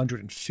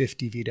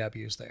 950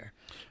 VWs there.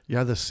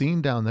 Yeah, the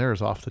scene down there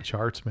is off the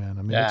charts, man.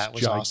 I mean, it's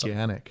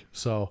gigantic.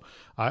 Awesome. So,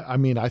 I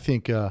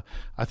think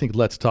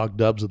Let's Talk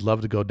Dubs would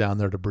love to go down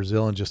there to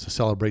Brazil and just to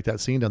celebrate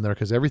that scene down there,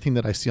 because everything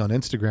that I see on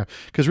Instagram,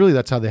 because really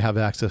that's how they have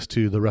access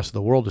to the rest of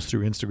the world, is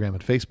through Instagram and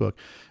Facebook.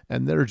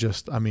 And they're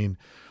just, I mean,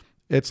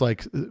 it's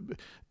like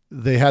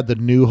they had the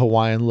new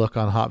Hawaiian look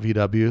on Hot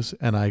VWs,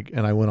 and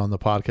I went on the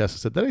podcast and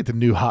said,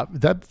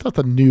 that's not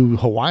the new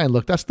Hawaiian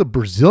look. That's the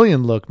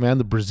Brazilian look, man.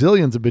 The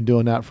Brazilians have been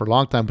doing that for a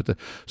long time with the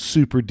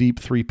super deep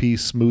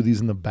 3-piece smoothies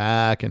in the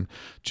back and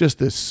just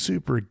this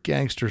super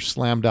gangster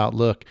slammed out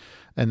look.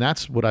 And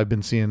that's what I've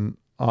been seeing.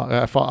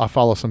 I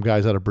follow some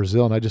guys out of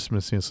Brazil, and I just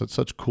been seeing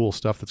such cool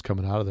stuff that's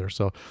coming out of there.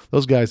 So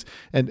those guys,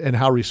 and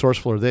how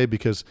resourceful are they?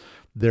 Because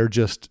they're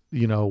just,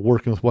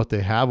 working with what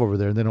they have over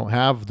there, and they don't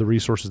have the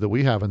resources that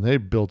we have, and they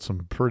build some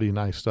pretty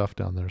nice stuff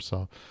down there.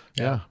 So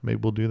yeah,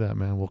 maybe we'll do that,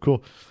 man. Well,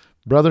 cool,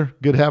 brother.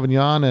 Good having you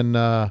on,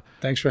 and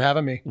thanks for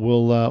having me.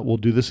 We'll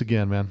do this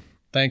again, man.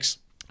 Thanks.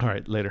 All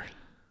right, later.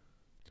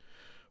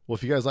 Well,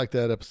 if you guys like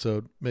that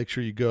episode, make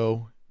sure you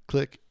go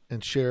click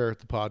and share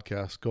the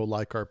podcast. Go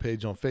like our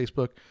page on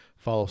Facebook,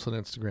 follow us on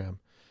Instagram.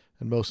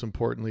 And most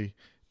importantly,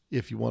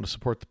 if you want to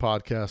support the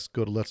podcast,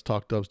 go to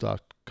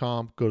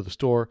letstalkdubs.com, go to the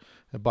store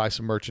and buy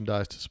some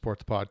merchandise to support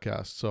the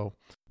podcast. So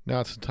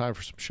now it's time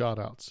for some shout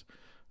outs.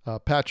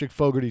 Patrick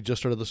Fogarty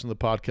just started listening to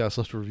the podcast,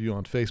 left a review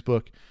on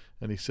Facebook,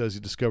 and he says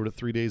he discovered it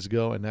 3 days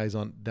ago, and now he's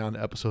down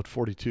to episode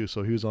 42.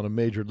 So he was on a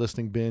major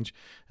listening binge,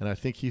 and I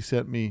think he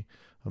sent me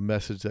a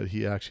message that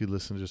he actually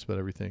listened to just about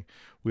everything.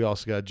 We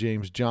also got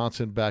James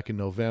Johnson back in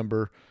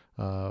November,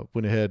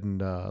 went ahead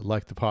and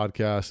liked the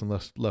podcast and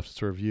left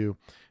us a review.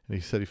 And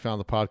he said he found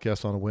the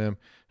podcast on a whim,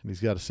 and he's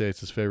got to say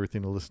it's his favorite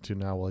thing to listen to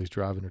now while he's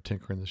driving or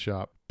tinkering in the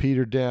shop.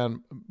 Peter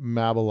Dan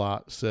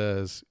Mabalot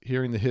says,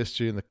 hearing the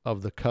history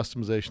of the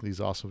customization of these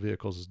awesome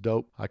vehicles is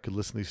dope. I could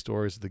listen to these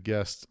stories of the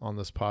guests on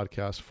this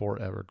podcast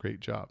forever. Great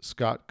job.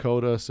 Scott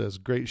Coda says,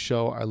 great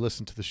show. I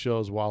listen to the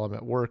shows while I'm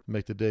at work,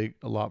 make the day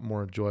a lot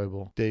more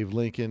enjoyable. Dave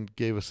Lincoln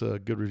gave us a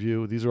good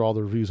review. These are all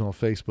the reviews on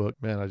Facebook.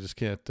 Man, I just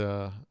can't,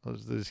 they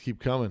just keep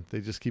coming. They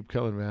just keep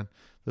coming, man.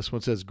 This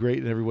one says, great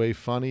in every way,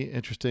 funny,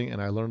 interesting,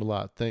 and I learned a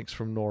lot. Thanks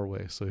from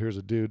Norway. So here's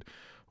a dude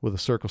with a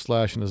circle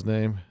slash in his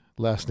name,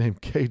 last name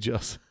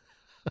Kajus.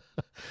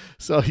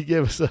 So he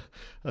gave us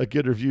a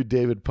good review.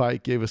 David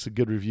Pike gave us a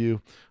good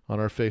review on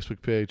our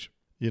Facebook page.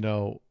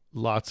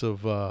 Lots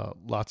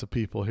of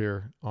people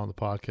here on the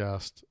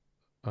podcast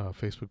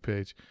Facebook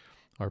page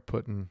are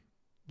putting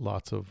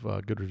lots of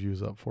good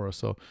reviews up for us.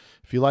 So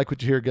if you like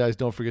what you hear, guys,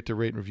 don't forget to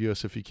rate and review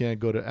us. If you can,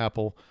 go to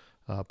Apple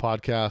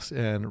Podcasts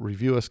and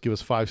review us, give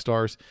us 5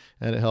 stars,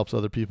 and it helps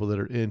other people that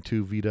are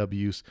into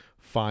VWs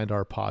find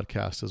our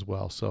podcast as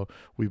well. So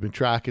we've been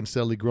tracking,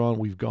 steadily growing.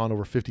 We've gone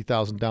over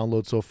 50,000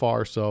 downloads so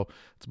far. So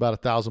it's about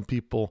 1,000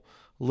 people,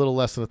 a little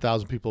less than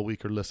 1,000 people a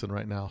week are listening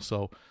right now.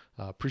 So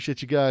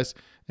appreciate you guys.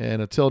 And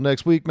until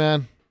next week,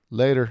 man,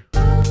 later. A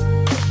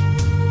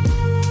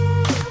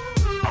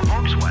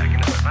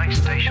Volkswagen is a nice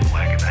station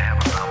wagon to have